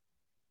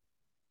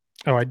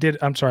 Oh, I did.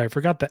 I'm sorry. I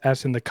forgot the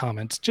S in the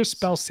comments. Just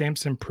spell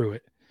Samson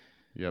Pruitt.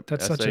 Yep,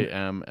 That's such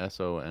an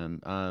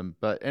Samson.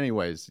 But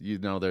anyways,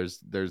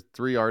 there's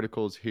three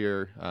articles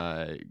here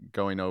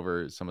going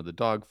over some of the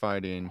dog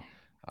fighting,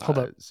 hold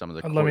up. some of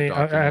the Let court me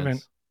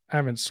documents. I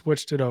haven't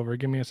switched it over.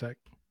 Give me a sec.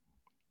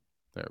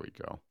 There we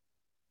go.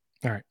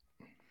 All right.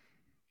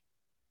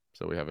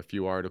 So we have a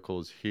few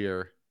articles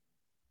here.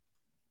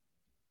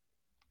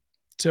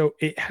 So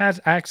it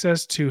has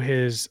access to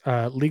his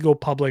legal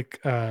public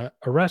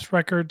arrest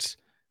records.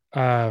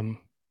 Um,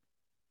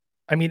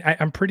 I mean,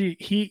 I'm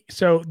pretty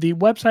so the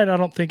website I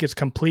don't think is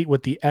complete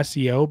with the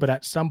SEO, but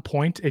at some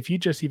point, if you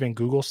just even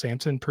Google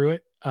Samson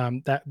Pruitt,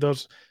 that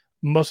those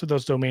most of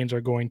those domains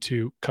are going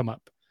to come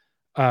up.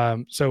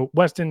 So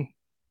Weston,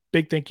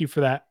 big thank you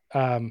for that.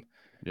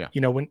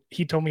 Yeah. When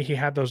he told me he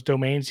had those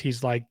domains,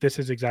 he's like, this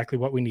is exactly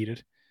what we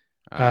needed.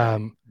 I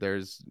Um,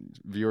 There's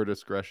viewer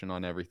discretion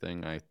on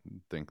everything. I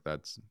think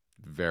that's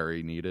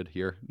very needed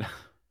here.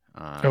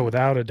 oh, um,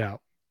 without a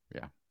doubt.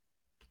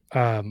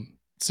 yeah.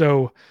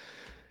 So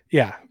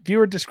yeah,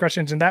 viewer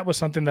discretions. And that was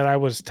something that I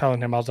was telling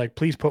him. I was like,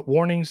 please put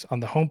warnings on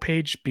the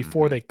homepage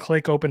before Hmm. they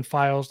click open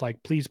files.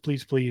 Like, please,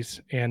 please,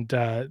 please.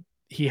 And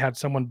he had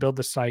someone build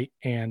the site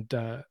and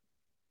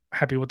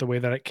happy with the way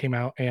that it came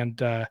out.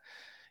 And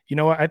you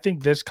know what? I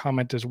think this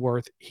comment is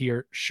worth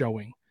here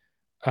showing.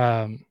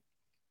 Um,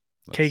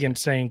 Let's see. Kagan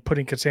saying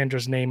putting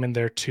Cassandra's name in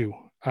there too.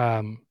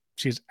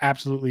 She's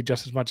absolutely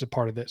just as much a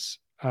part of this.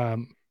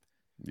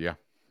 Yeah,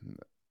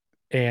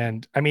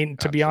 And I mean,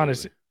 to be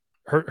honest,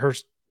 absolutely. her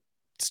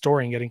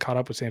story and getting caught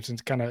up with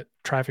Samson's kind of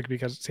traffic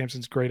because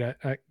Samson's great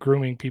at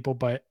grooming people,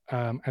 but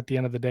at the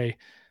end of the day,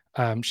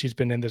 she's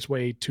been in this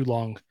way too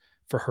long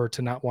for her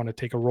to not want to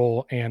take a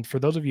role. And for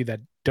those of you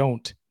that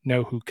don't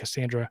know who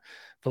Cassandra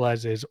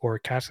Velez is or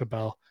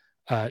Cascabel,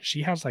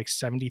 she has like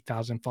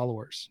 70,000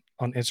 followers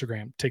on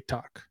Instagram,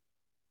 TikTok.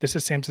 This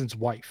is Samson's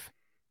wife.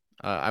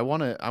 I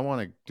want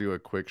to do a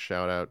quick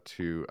shout out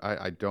to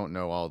I don't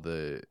know all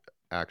the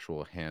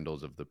actual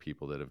handles of the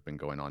people that have been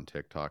going on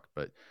TikTok,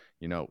 but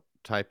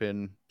type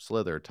in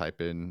Slither,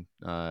 type in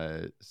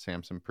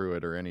Samson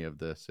Pruitt or any of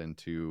this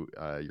into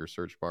your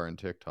search bar in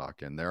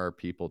TikTok, and there are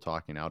people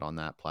talking out on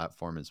that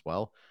platform as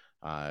well.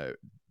 Uh,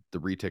 the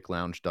Retic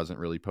Lounge doesn't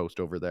really post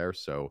over there,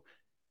 so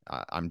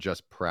I'm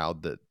just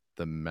proud that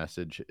the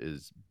message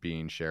is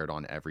being shared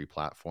on every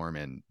platform,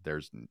 and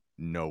there's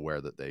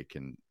nowhere that they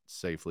can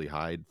safely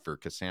hide. For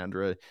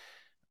Cassandra,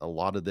 a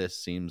lot of this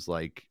seems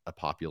like a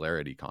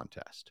popularity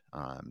contest,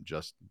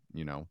 just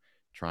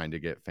trying to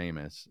get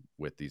famous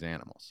with these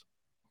animals.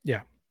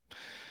 Yeah.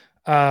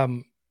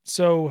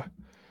 So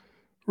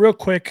real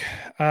quick,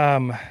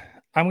 I'm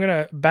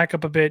gonna back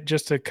up a bit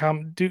just to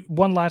come do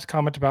one last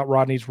comment about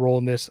Rodney's role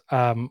in this.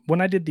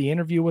 When I did the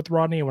interview with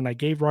Rodney and when I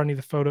gave Rodney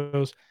the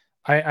photos,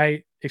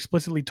 I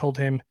explicitly told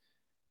him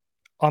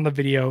on the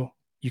video,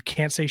 you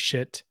can't say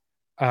shit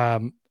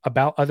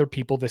about other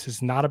people. This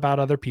is not about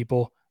other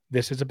people.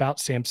 This is about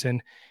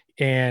Samson.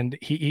 And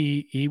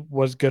he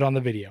was good on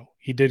the video.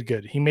 He did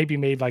good. He maybe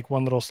made like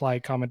one little sly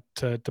comment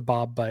to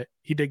Bob, but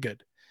he did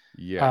good.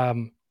 Yeah,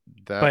 Um,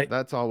 that but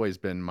that's always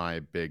been my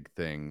big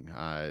thing.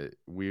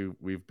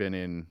 We've been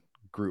in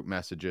group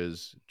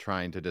messages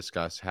trying to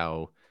discuss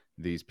how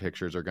these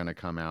pictures are going to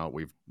come out.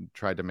 We've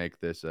tried to make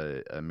this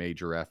a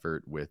major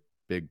effort with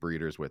big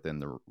breeders within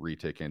the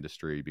retic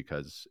industry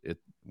because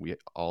we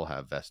all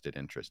have vested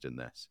interest in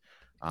this.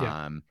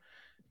 yeah, Um,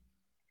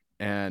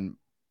 and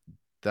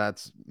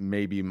that's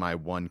maybe my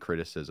one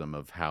criticism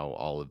of how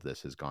all of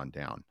this has gone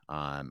down.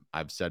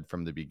 I've said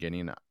from the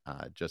beginning,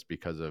 just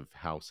because of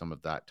how some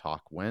of that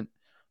talk went,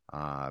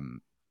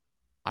 um,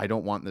 I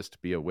don't want this to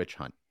be a witch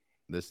hunt.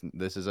 This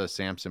is a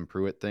Samson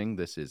Pruitt thing.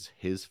 This is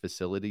his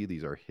facility.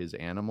 These are his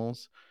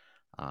animals.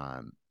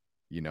 Um,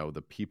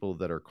 the people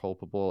that are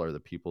culpable are the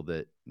people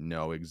that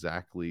know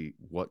exactly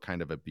what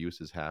kind of abuse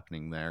is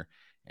happening there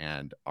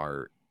and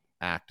are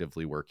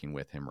actively working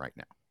with him right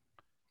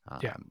now.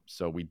 yeah.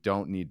 So we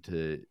don't need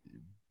to,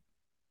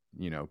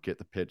 get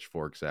the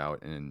pitchforks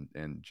out and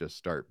just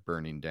start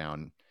burning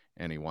down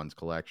anyone's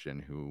collection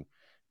who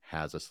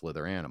has a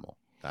Slither animal.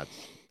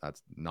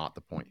 That's not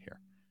the point here.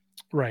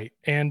 Right.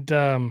 And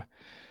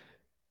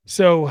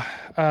so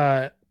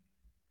uh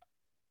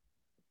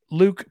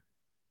Luke,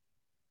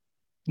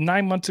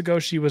 9 months ago,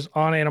 she was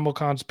on Animal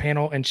Con's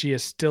panel and she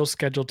is still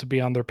scheduled to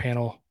be on their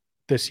panel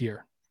this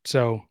year.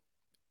 So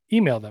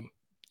email them,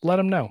 let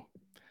them know.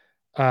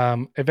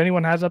 If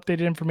anyone has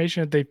updated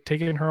information that they've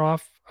taken her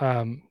off,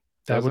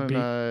 that would Doesn't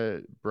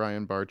be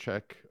Brian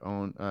Barczyk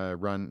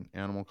run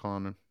Animal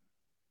Con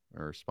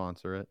or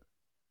sponsor it?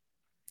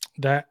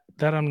 that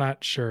I'm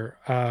not sure.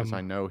 Because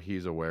I know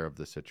he's aware of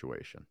the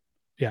situation.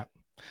 Yeah.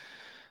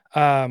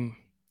 Um,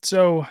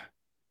 so,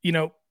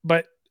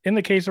 but in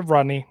the case of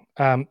Rodney,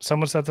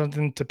 someone said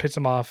something to piss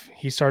him off.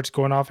 He starts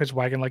going off his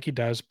wagon like he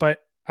does. But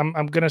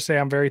I'm gonna say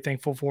I'm very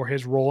thankful for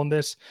his role in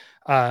this.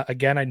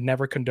 Again, I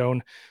never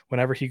condone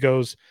whenever he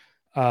goes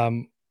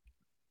um,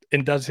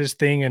 and does his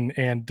thing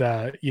and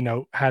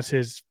has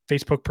his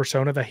Facebook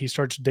persona that he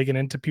starts digging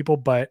into people.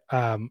 But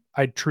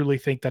I truly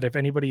think that if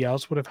anybody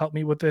else would have helped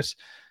me with this,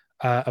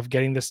 of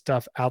getting this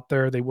stuff out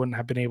there, they wouldn't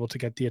have been able to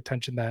get the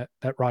attention that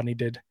Rodney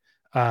did.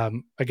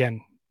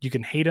 Again, you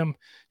can hate him,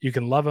 you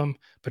can love him,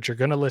 but you're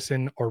going to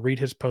listen or read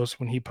his posts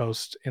when he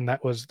posts, and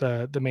that was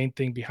the main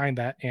thing behind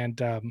that.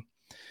 And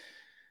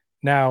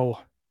now,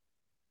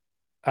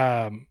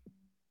 um,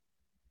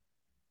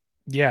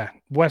 yeah,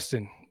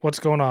 Weston, what's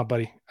going on,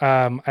 buddy?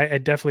 I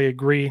definitely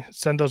agree.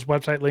 Send those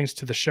website links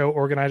to the show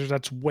organizers.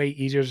 That's way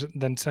easier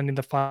than sending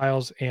the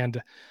files.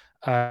 And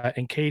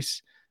in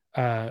case,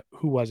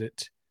 who was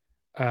it?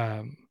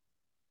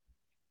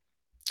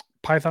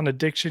 Python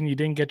addiction, you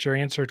didn't get your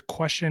answered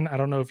question. I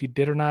don't know if you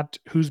did or not.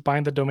 Who's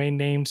buying the domain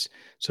names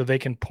so they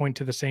can point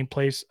to the same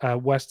place?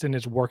 Weston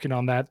is working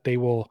on that. They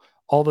will,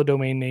 all the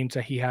domain names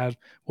that he has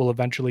will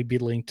eventually be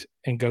linked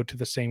and go to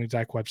the same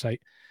exact website.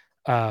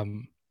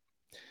 Um,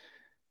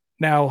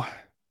 Now,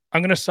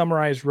 I'm going to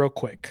summarize real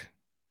quick.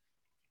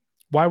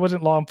 Why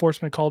wasn't law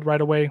enforcement called right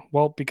away?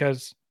 Well,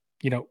 because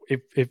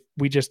if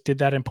we just did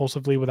that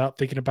impulsively without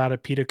thinking about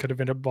it, PETA could have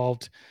been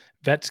involved.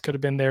 Vets could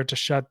have been there to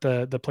shut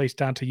the place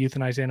down to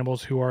euthanize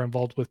animals who are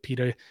involved with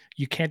PETA.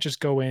 You can't just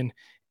go in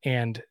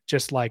and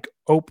just like,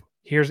 oh,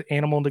 here's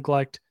animal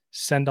neglect,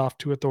 send off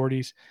to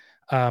authorities.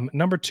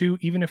 Number two,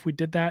 even if we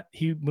did that,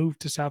 he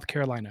moved to South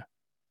Carolina.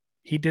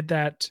 He did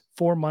that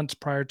 4 months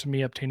prior to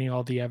me obtaining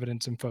all the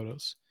evidence and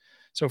photos.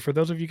 So for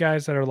those of you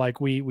guys that are like,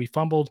 we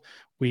fumbled,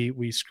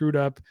 we screwed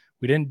up,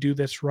 we didn't do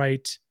this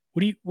right.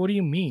 What do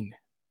you mean?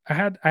 I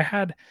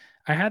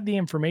had the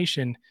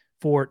information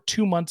for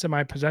 2 months in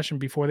my possession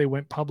before they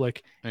went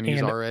public. And he's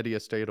And already a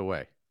state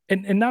away.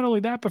 and not only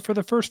that, but for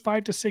the first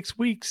 5 to 6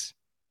 weeks,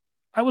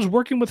 I was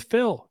working with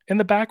Phil in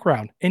the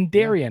background and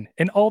Yeah. Darian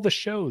and all the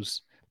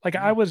shows. Like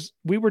Yeah.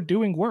 we were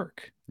doing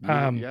work.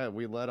 Yeah,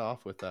 we let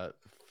off with that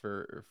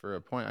for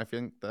a point. I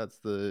think that's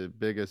the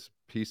biggest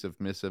piece of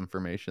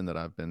misinformation that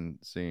I've been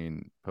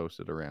seeing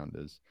posted around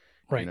is,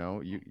 Right.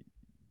 you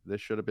this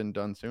should have been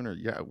done sooner.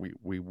 Yeah,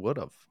 we would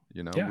have.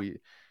 Yeah. We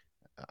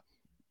uh,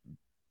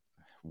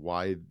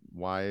 why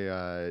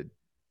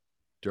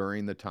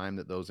during the time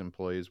that those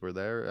employees were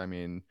there? I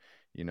mean,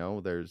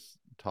 there's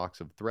talks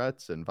of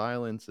threats and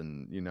violence,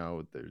 and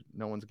there's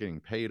no one's getting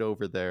paid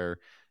over there.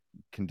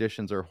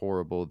 Conditions are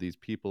horrible. These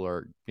people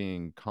are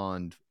being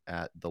conned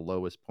at the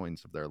lowest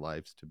points of their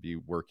lives to be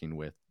working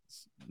with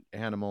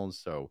animals.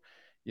 So,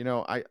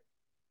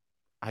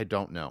 I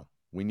don't know.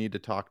 We need to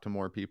talk to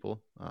more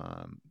people.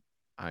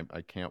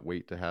 I can't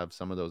wait to have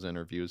some of those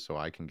interviews so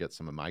I can get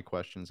some of my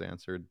questions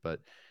answered.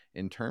 But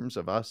in terms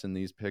of us in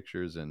these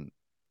pictures and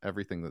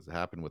everything that's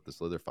happened with the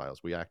Slither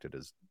files, we acted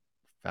as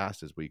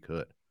fast as we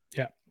could.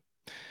 Yeah.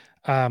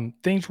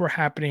 Things were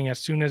happening as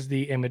soon as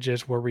the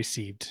images were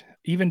received.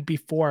 Even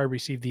before I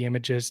received the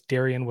images,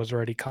 Darian was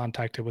already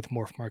contacted with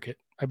Morph Market.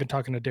 I've been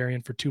talking to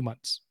Darian for 2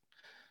 months.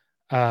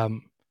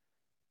 Um,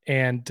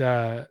 and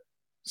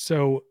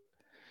so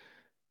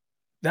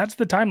that's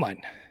the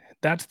timeline.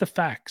 That's the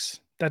facts.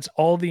 That's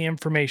all the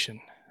information.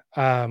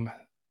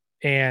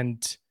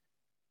 And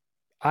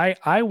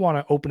I want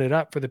to open it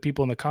up for the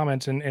people in the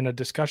comments and in a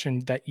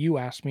discussion that you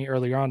asked me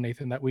earlier on,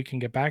 Nathan, that we can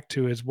get back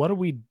to is what do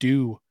we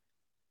do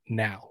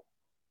now?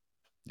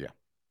 Yeah.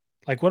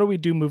 Like, what do we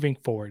do moving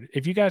forward?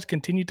 If you guys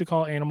continue to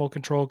call animal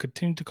control,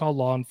 continue to call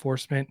law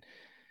enforcement,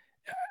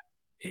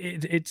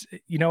 it's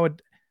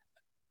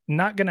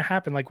not going to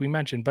happen like we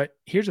mentioned. But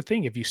here's the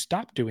thing: if you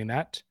stop doing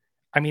that,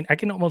 I mean, I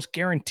can almost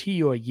guarantee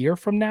you a year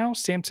from now,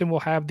 Samson will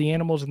have the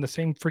animals in the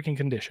same freaking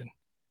condition.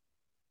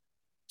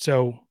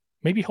 So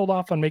maybe hold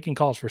off on making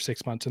calls for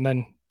 6 months and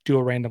then do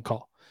a random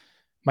call.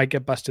 Might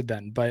get busted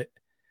then. But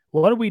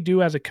what do we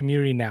do as a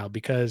community now?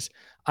 Because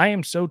I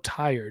am so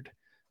tired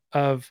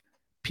of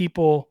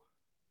people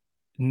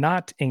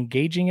not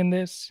engaging in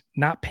this,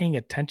 not paying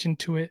attention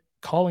to it,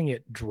 calling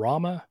it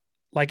drama.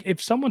 Like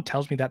if someone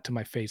tells me that to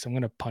my face, I'm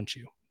going to punch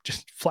you.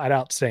 Just flat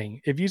out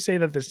saying, if you say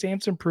that the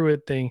Samson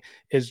Pruitt thing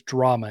is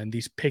drama and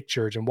these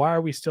pictures, and why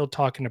are we still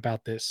talking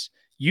about this?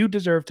 You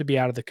deserve to be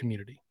out of the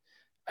community.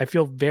 I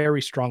feel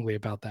very strongly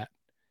about that.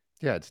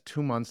 Yeah, it's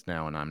 2 months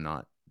now, and I'm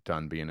not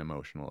done being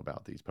emotional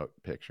about these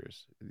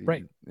pictures.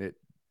 Right.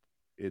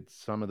 It's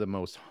some of the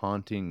most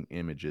haunting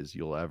images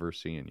you'll ever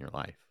see in your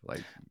life.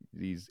 Like,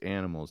 these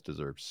animals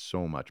deserve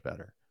so much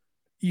better.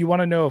 You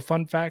want to know a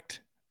fun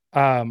fact?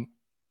 Um,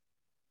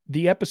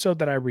 the episode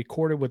that I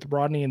recorded with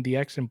Rodney and the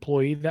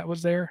ex-employee that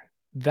was there,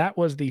 that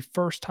was the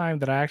first time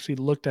that I actually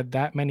looked at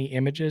that many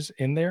images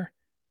in there.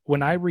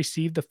 When I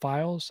received the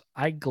files,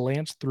 I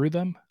glanced through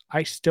them.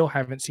 I still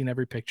haven't seen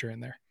every picture in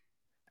there.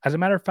 As a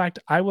matter of fact,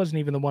 I wasn't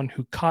even the one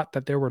who caught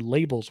that there were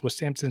labels with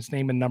Samson's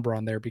name and number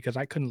on there because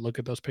I couldn't look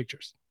at those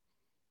pictures.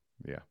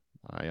 Yeah,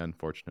 I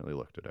unfortunately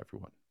looked at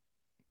everyone.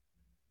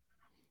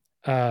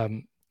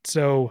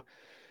 So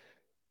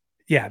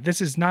yeah, this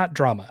is not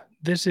drama.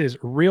 This is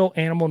real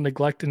animal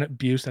neglect and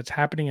abuse that's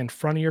happening in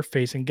front of your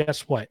face. And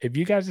guess what? If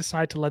you guys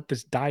decide to let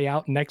this die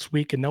out next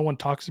week and no one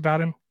talks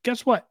about him,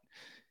 guess what?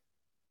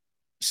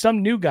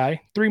 Some new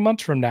guy 3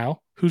 months from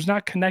now who's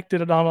not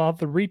connected on all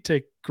the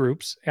retic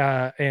groups,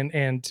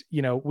 and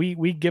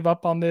we give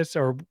up on this,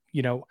 or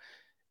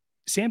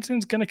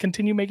Samson's going to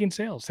continue making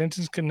sales.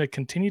 Samson's going to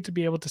continue to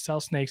be able to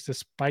sell snakes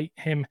despite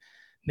him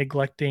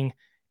neglecting.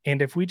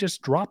 And if we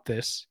just drop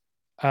this,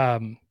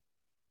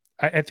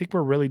 I think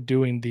we're really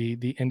doing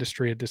the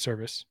industry a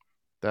disservice.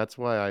 That's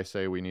why I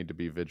say we need to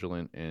be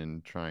vigilant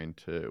in trying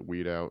to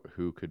weed out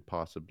who could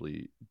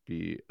possibly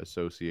be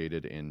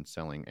associated in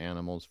selling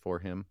animals for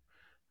him.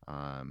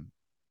 Um,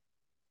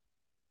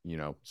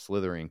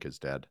 Slither Inc. is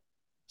dead.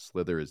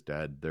 Slither is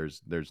dead.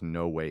 There's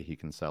no way he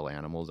can sell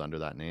animals under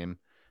that name.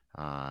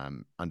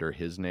 Under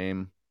his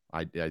name,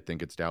 I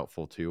think it's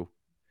doubtful too.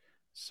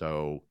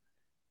 So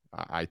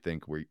I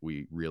think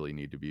we really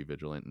need to be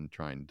vigilant in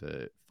trying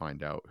to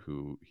find out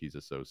who he's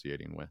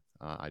associating with.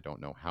 I don't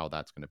know how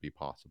that's going to be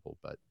possible,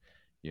 but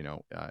you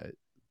know,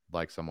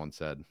 like someone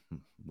said,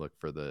 look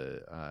for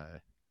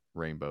the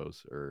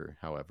rainbows or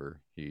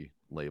however he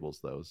labels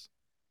those.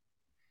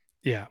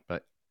 Yeah.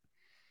 But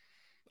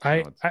no, I,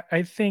 it's I,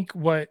 I think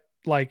what,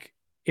 like,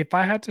 if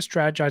I had to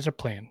strategize a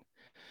plan,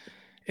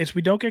 is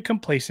we don't get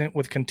complacent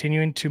with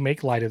continuing to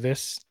make light of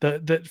this.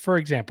 For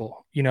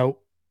example,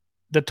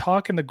 the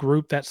talk in the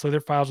group that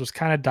Slither Files was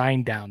kind of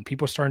dying down.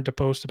 People starting to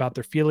post about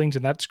their feelings,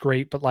 and that's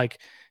great. But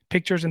like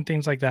pictures and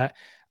things like that,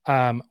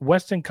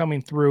 Weston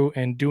coming through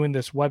and doing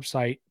this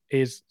website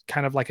is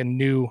kind of like a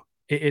new.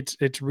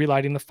 It's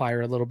relighting the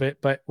fire a little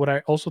bit. But what I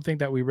also think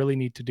that we really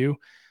need to do,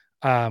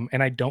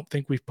 and I don't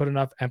think we've put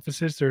enough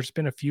emphasis. There's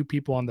been a few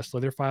people on the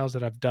Slither Files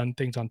that have done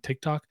things on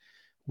TikTok.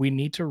 We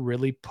need to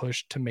really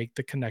push to make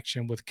the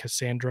connection with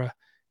Cassandra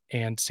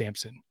and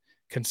Samson.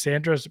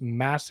 Cassandra's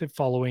massive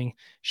following.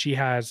 She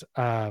has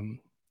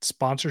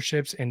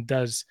sponsorships and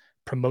does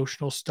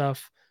promotional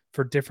stuff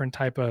for different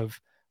type of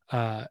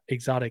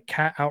exotic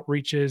cat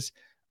outreaches.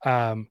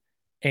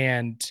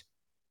 And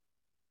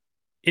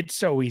it's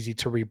so easy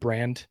to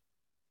rebrand.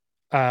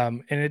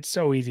 And it's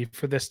so easy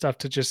for this stuff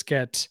to just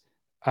get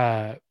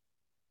uh,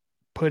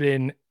 put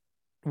in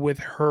with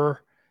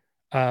her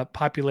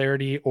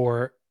popularity.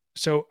 Or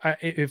so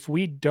if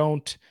we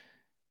don't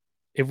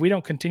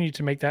continue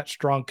to make that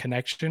strong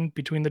connection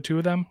between the two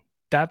of them,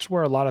 that's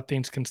where a lot of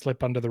things can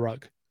slip under the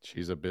rug.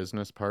 she's a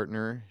business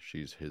partner.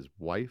 She's his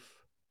wife.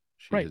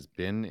 She Right. has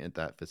been at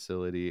that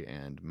facility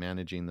and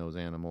managing those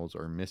animals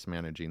or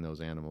mismanaging those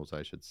animals,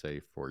 I should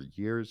say, for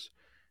years.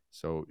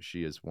 So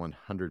she is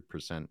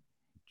 100%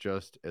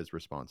 just as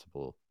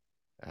responsible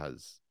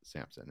as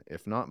Samson,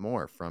 if not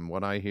more. From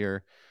what I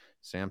hear,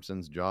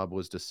 Samson's job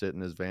was to sit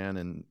in his van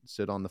and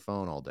sit on the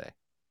phone all day,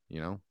 you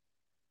know?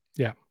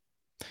 Yeah.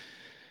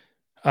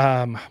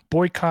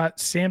 Boycott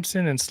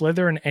Samson and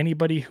Slither and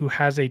anybody who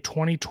has a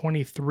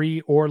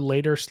 2023 or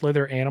later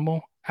Slither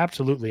animal.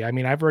 Absolutely. I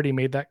mean, I've already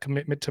made that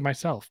commitment to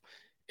myself.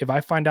 If I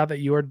find out that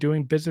you are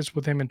doing business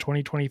with him in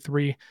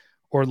 2023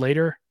 or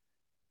later,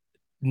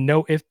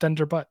 no ifs, ands,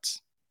 or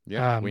buts.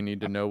 Yeah, we Um,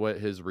 need to know what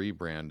his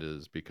rebrand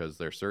is because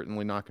they're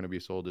certainly not going to be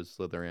sold as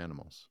Slither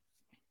animals.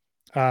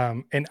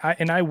 and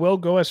I will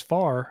go as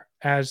far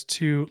as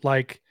to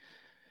like,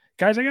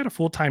 guys, I got a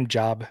full-time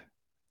job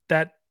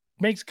that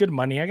makes good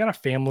money. I got a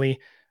family.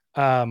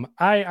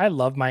 I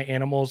love my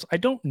animals. I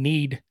don't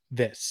need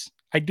this.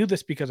 I do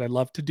this because I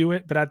love to do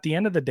it. But at the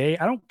end of the day,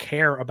 I don't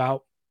care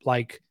about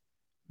like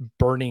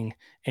burning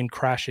and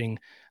crashing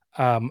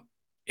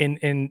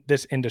in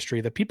this industry.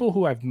 The people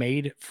who I've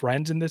made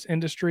friends in this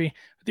industry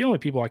are the only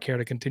people I care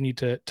to continue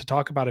to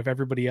talk about if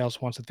everybody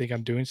else wants to think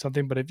I'm doing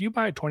something. But if you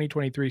buy a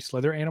 2023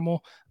 Slither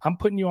animal, I'm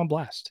putting you on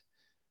blast.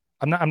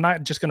 I'm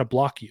not just going to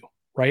block you,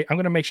 right? I'm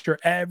going to make sure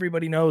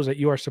everybody knows that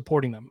you are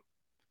supporting them.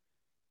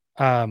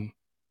 Um,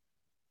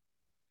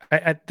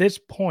 at this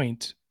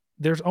point,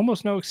 there's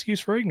almost no excuse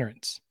for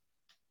ignorance.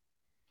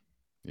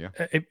 Yeah.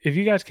 If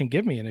you guys can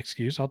give me an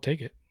excuse, I'll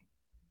take it.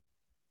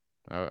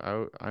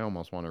 I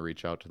almost want to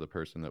reach out to the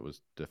person that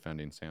was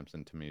defending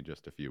Samson to me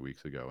just a few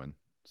weeks ago and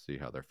see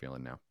how they're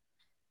feeling now.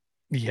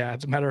 Yeah,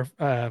 it's a matter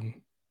of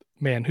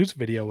man, whose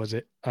video was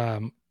it?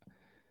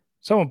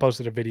 Someone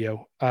posted a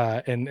video,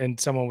 and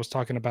someone was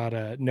talking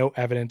about no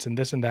evidence and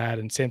this and that,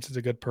 and Samson's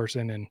a good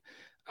person, and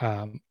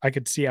I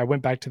could see. I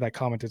went back to that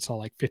comment and saw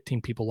like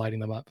 15 people lighting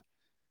them up.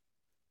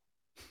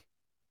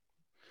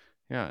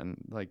 Yeah, and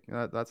like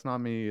that's not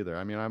me either.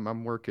 I mean,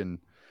 I'm working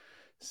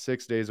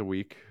 6 days a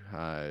week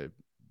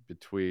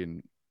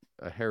between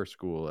a hair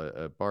school,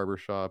 a barber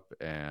shop,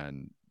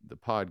 and the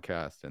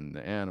podcast and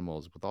the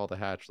animals with all the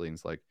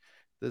hatchlings. Like,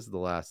 this is the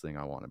last thing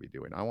I want to be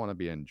doing. I want to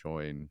be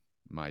enjoying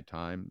my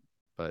time,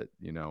 but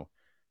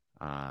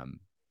um,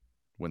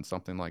 when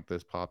something like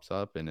this pops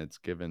up and it's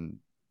given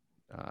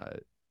uh,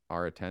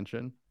 our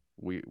attention,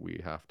 we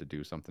have to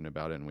do something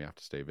about it, and we have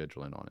to stay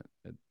vigilant on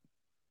it.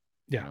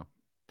 You Yeah.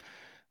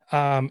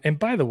 know, And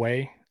by the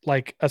way,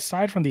 like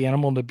aside from the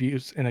animal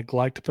abuse and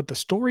neglect, but the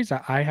stories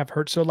that I have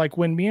heard. So like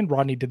when me and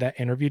Rodney did that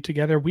interview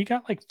together, we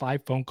got like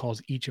 5 phone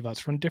calls each of us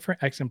from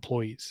different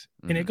ex-employees,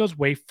 and it mm-hmm. goes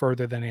way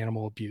further than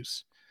animal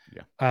abuse.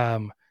 Yeah,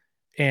 Um,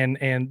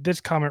 and this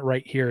comment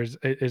right here is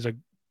a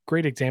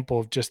great example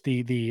of just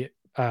the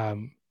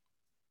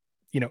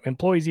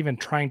employees even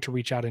trying to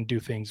reach out and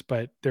do things,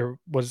 but there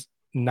was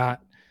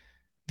not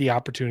the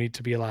opportunity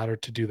to be allowed her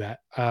to do that.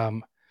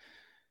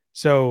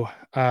 So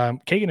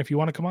Kagan, if you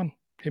want to come on,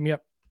 hit me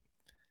up.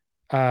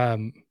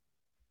 Um,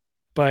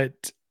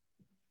 but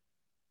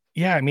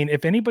yeah, I mean,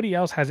 if anybody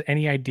else has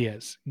any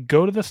ideas,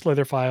 go to the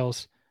Slither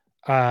Files.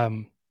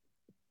 Um,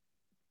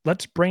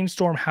 let's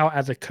brainstorm how,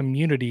 as a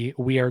community,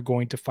 we are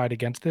going to fight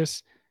against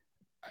this.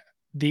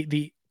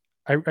 The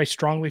I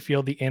strongly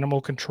feel the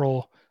animal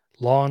control,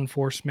 law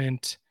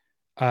enforcement,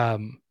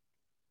 um,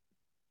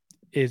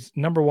 is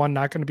number one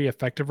not going to be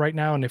effective right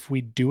now, and if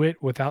we do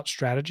it without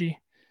strategy,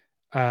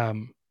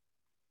 um,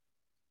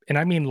 and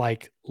I mean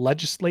like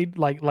legislate,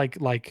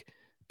 like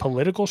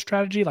political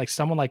strategy, like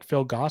someone like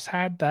Phil Goss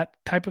had that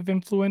type of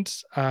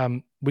influence,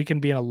 we can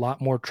be in a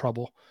lot more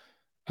trouble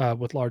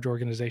with large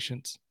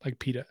organizations like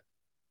PETA.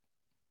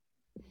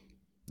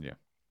 Yeah.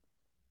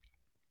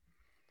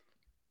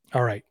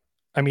 All right.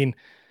 I mean,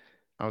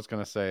 I was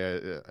gonna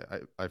say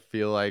I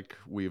feel like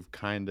we've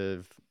kind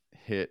of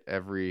hit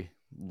every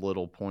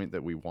little point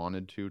that we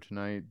wanted to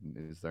tonight.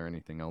 Is there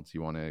anything else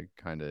you want to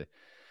kind of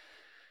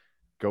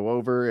go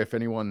over? If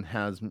anyone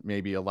has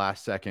maybe a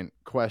last second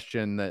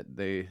question that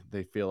they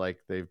feel like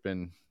they've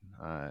been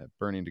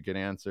burning to get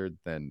answered,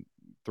 then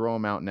throw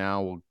them out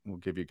now. We'll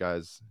give you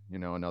guys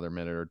another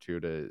minute or two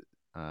to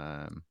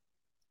um,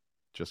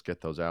 just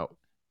get those out.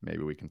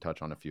 Maybe we can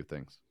touch on a few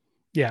things.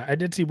 yeah, I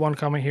did see one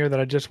comment here that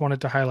I just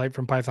wanted to highlight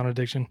from Python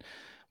Addiction.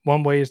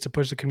 One way is to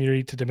push the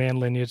community to demand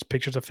lineage,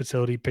 pictures of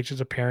facility,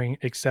 pictures of pairing,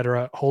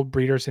 etc. Hold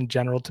breeders in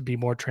general to be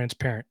more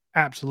transparent.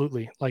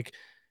 Absolutely. Like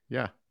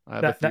Yeah,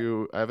 that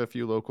I have a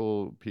few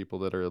local people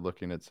that are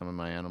looking at some of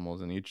my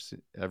animals, and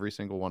every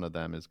single one of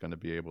them is going to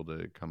be able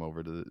to come over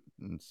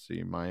and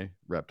see my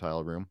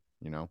reptile room.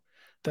 I'm in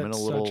that's a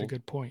such a little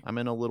good point. I'm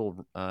in a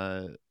little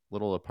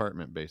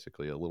apartment,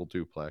 basically a little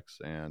duplex,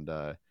 and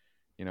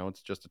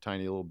it's just a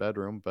tiny little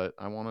bedroom, but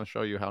I want to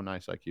show you how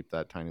nice I keep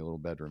that tiny little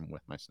bedroom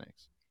with my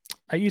snakes.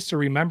 I used to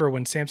remember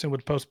when Samson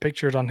would post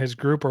pictures on his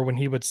group or when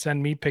he would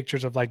send me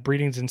pictures of like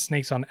breedings and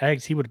snakes on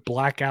eggs, he would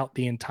black out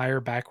the entire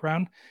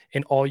background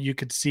and all you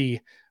could see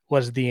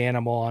was the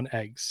animal on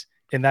eggs.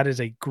 And that is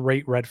a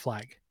great red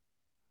flag.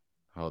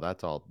 Oh,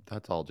 that's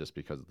all just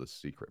because of the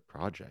secret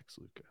projects,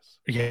 Lucas.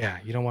 Yeah,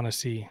 you don't want to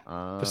see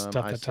the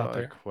stuff I that's out saw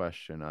a there.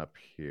 question up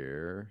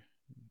here.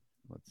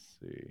 Let's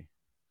see.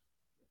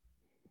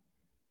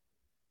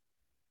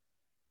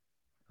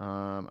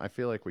 I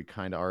feel like we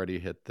kind of already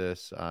hit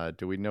this.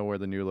 Do we know where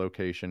the new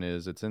location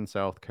is? It's in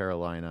South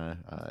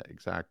Carolina.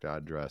 Exact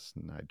address,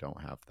 and I don't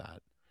have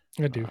that.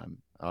 I do.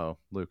 Oh,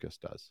 Lucas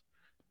does.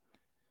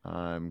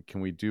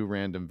 Can we do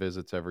random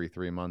visits every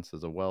 3 months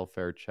as a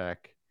welfare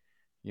check?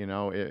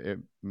 It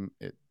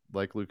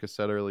like Lucas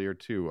said earlier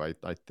too.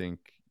 I think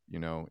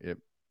it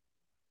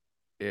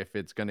if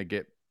it's going to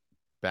get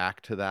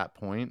back to that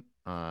point,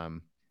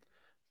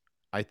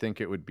 I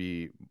think it would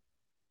be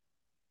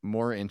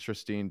more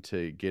interesting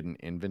to get an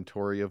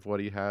inventory of what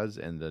he has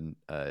and then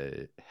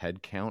a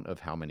head count of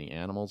how many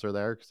animals are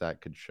there, because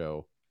that could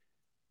show,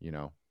 you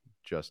know,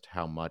 just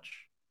how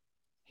much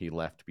he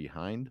left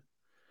behind.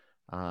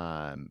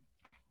 Um,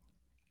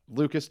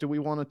 Lucas, do we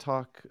want to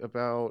talk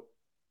about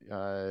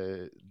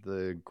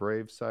the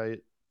grave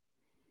site?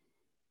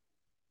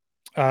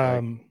 Like,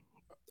 Um,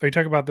 are you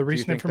talking about the do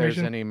you recent think there's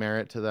information? any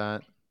merit to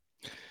that?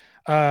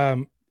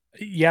 Um,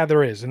 yeah,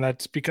 there is, and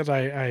that's because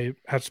I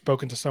have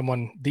spoken to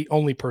someone, the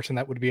only person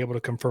that would be able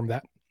to confirm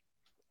that.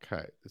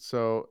 Okay,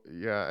 so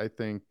yeah, I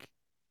think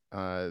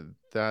uh,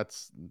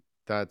 that's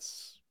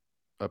that's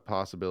a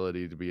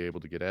possibility to be able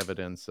to get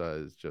evidence.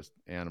 Is just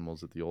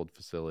animals at the old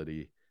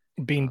facility.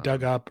 Being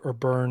dug Um, up or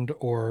burned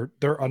or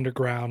they're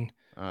underground.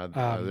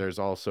 there's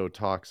also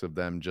talks of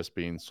them just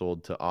being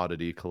sold to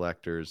oddity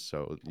collectors,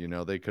 so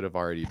they could have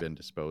already been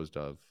disposed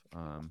of.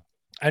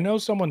 I know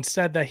someone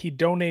said that he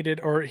donated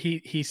or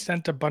he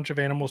sent a bunch of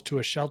animals to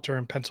a shelter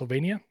in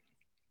Pennsylvania.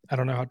 I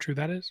don't know how true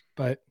that is,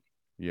 but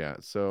Yeah,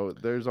 so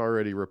there's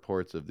already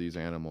reports of these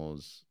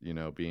animals,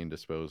 being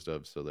disposed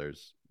of. So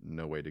there's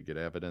no way to get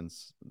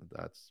evidence.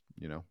 That's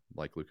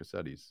like Lucas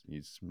said, he's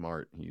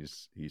smart.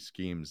 He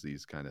schemes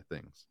these kind of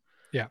things.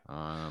 yeah.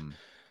 Um,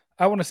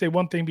 I want to say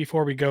one thing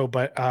before we go,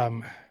 but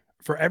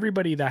for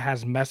everybody that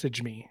has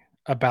messaged me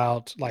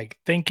about like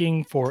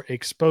thinking for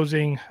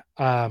exposing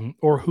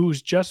or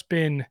who's just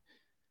been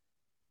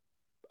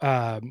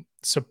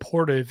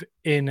supportive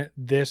in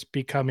this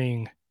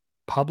becoming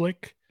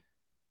public,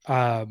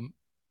 um,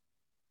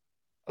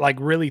 like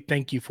really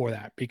thank you for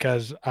that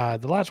because the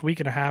last week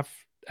and a half,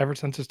 ever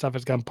since this stuff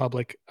has gone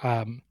public,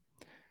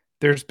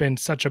 there's been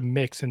such a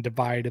mix and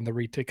divide in the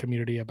retic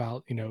community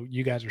about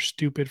you guys are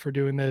stupid for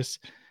doing this.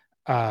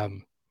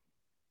 Um,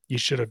 you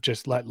should have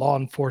just let law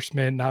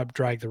enforcement not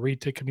drag the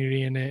retic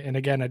community in it. And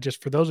again, I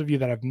just for those of you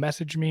that have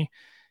messaged me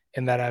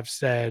and that have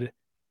said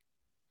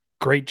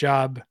great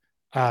job,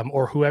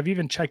 or who have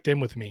even checked in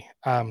with me,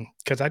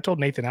 because I told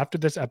Nathan after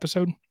this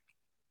episode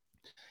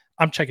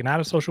I'm checking out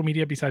of social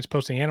media besides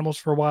posting animals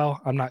for a while.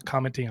 I'm not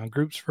commenting on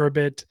groups for a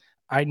bit.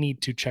 I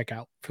need to check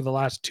out. For the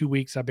last 2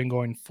 weeks, I've been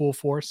going full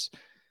force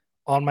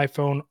on my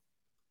phone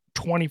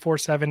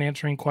 24/7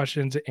 answering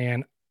questions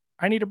and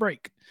I need a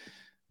break.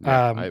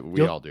 yeah, we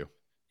You'll all do.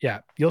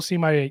 yeah, you'll see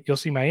my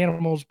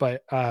animals,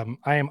 but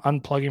I am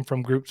unplugging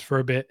from groups for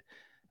a bit.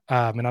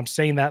 And I'm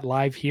saying that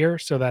live here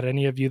so that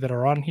any of you that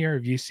are on here,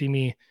 if you see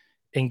me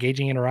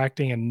engaging,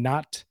 interacting, and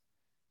not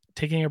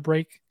taking a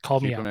break, call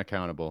me Keep him out.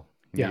 accountable.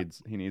 He Yeah.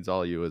 needs he needs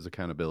all you as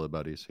accountability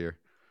buddies here.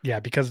 Yeah,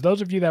 because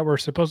those of you that were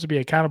supposed to be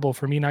accountable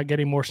for me not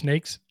getting more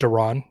snakes,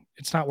 Duran,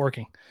 it's not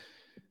working.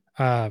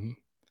 Um,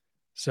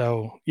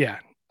 so yeah,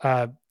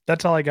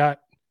 that's all I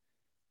got.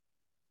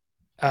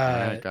 All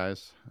right, Uh,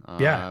 guys.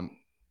 yeah,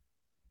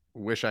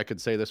 Wish I could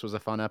say this was a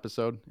fun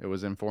episode. It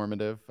was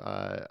informative.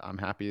 I'm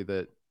happy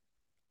that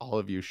all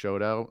of you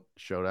showed out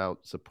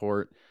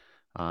support.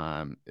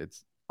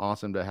 It's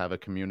awesome to have a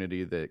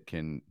community that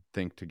can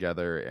think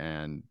together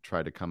and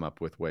try to come up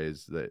with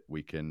ways that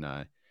we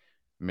can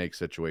make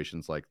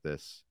situations like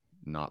this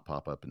not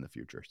pop up in the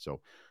future. So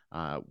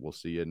we'll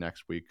see you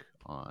next week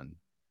on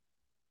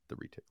the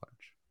Retake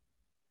Lounge.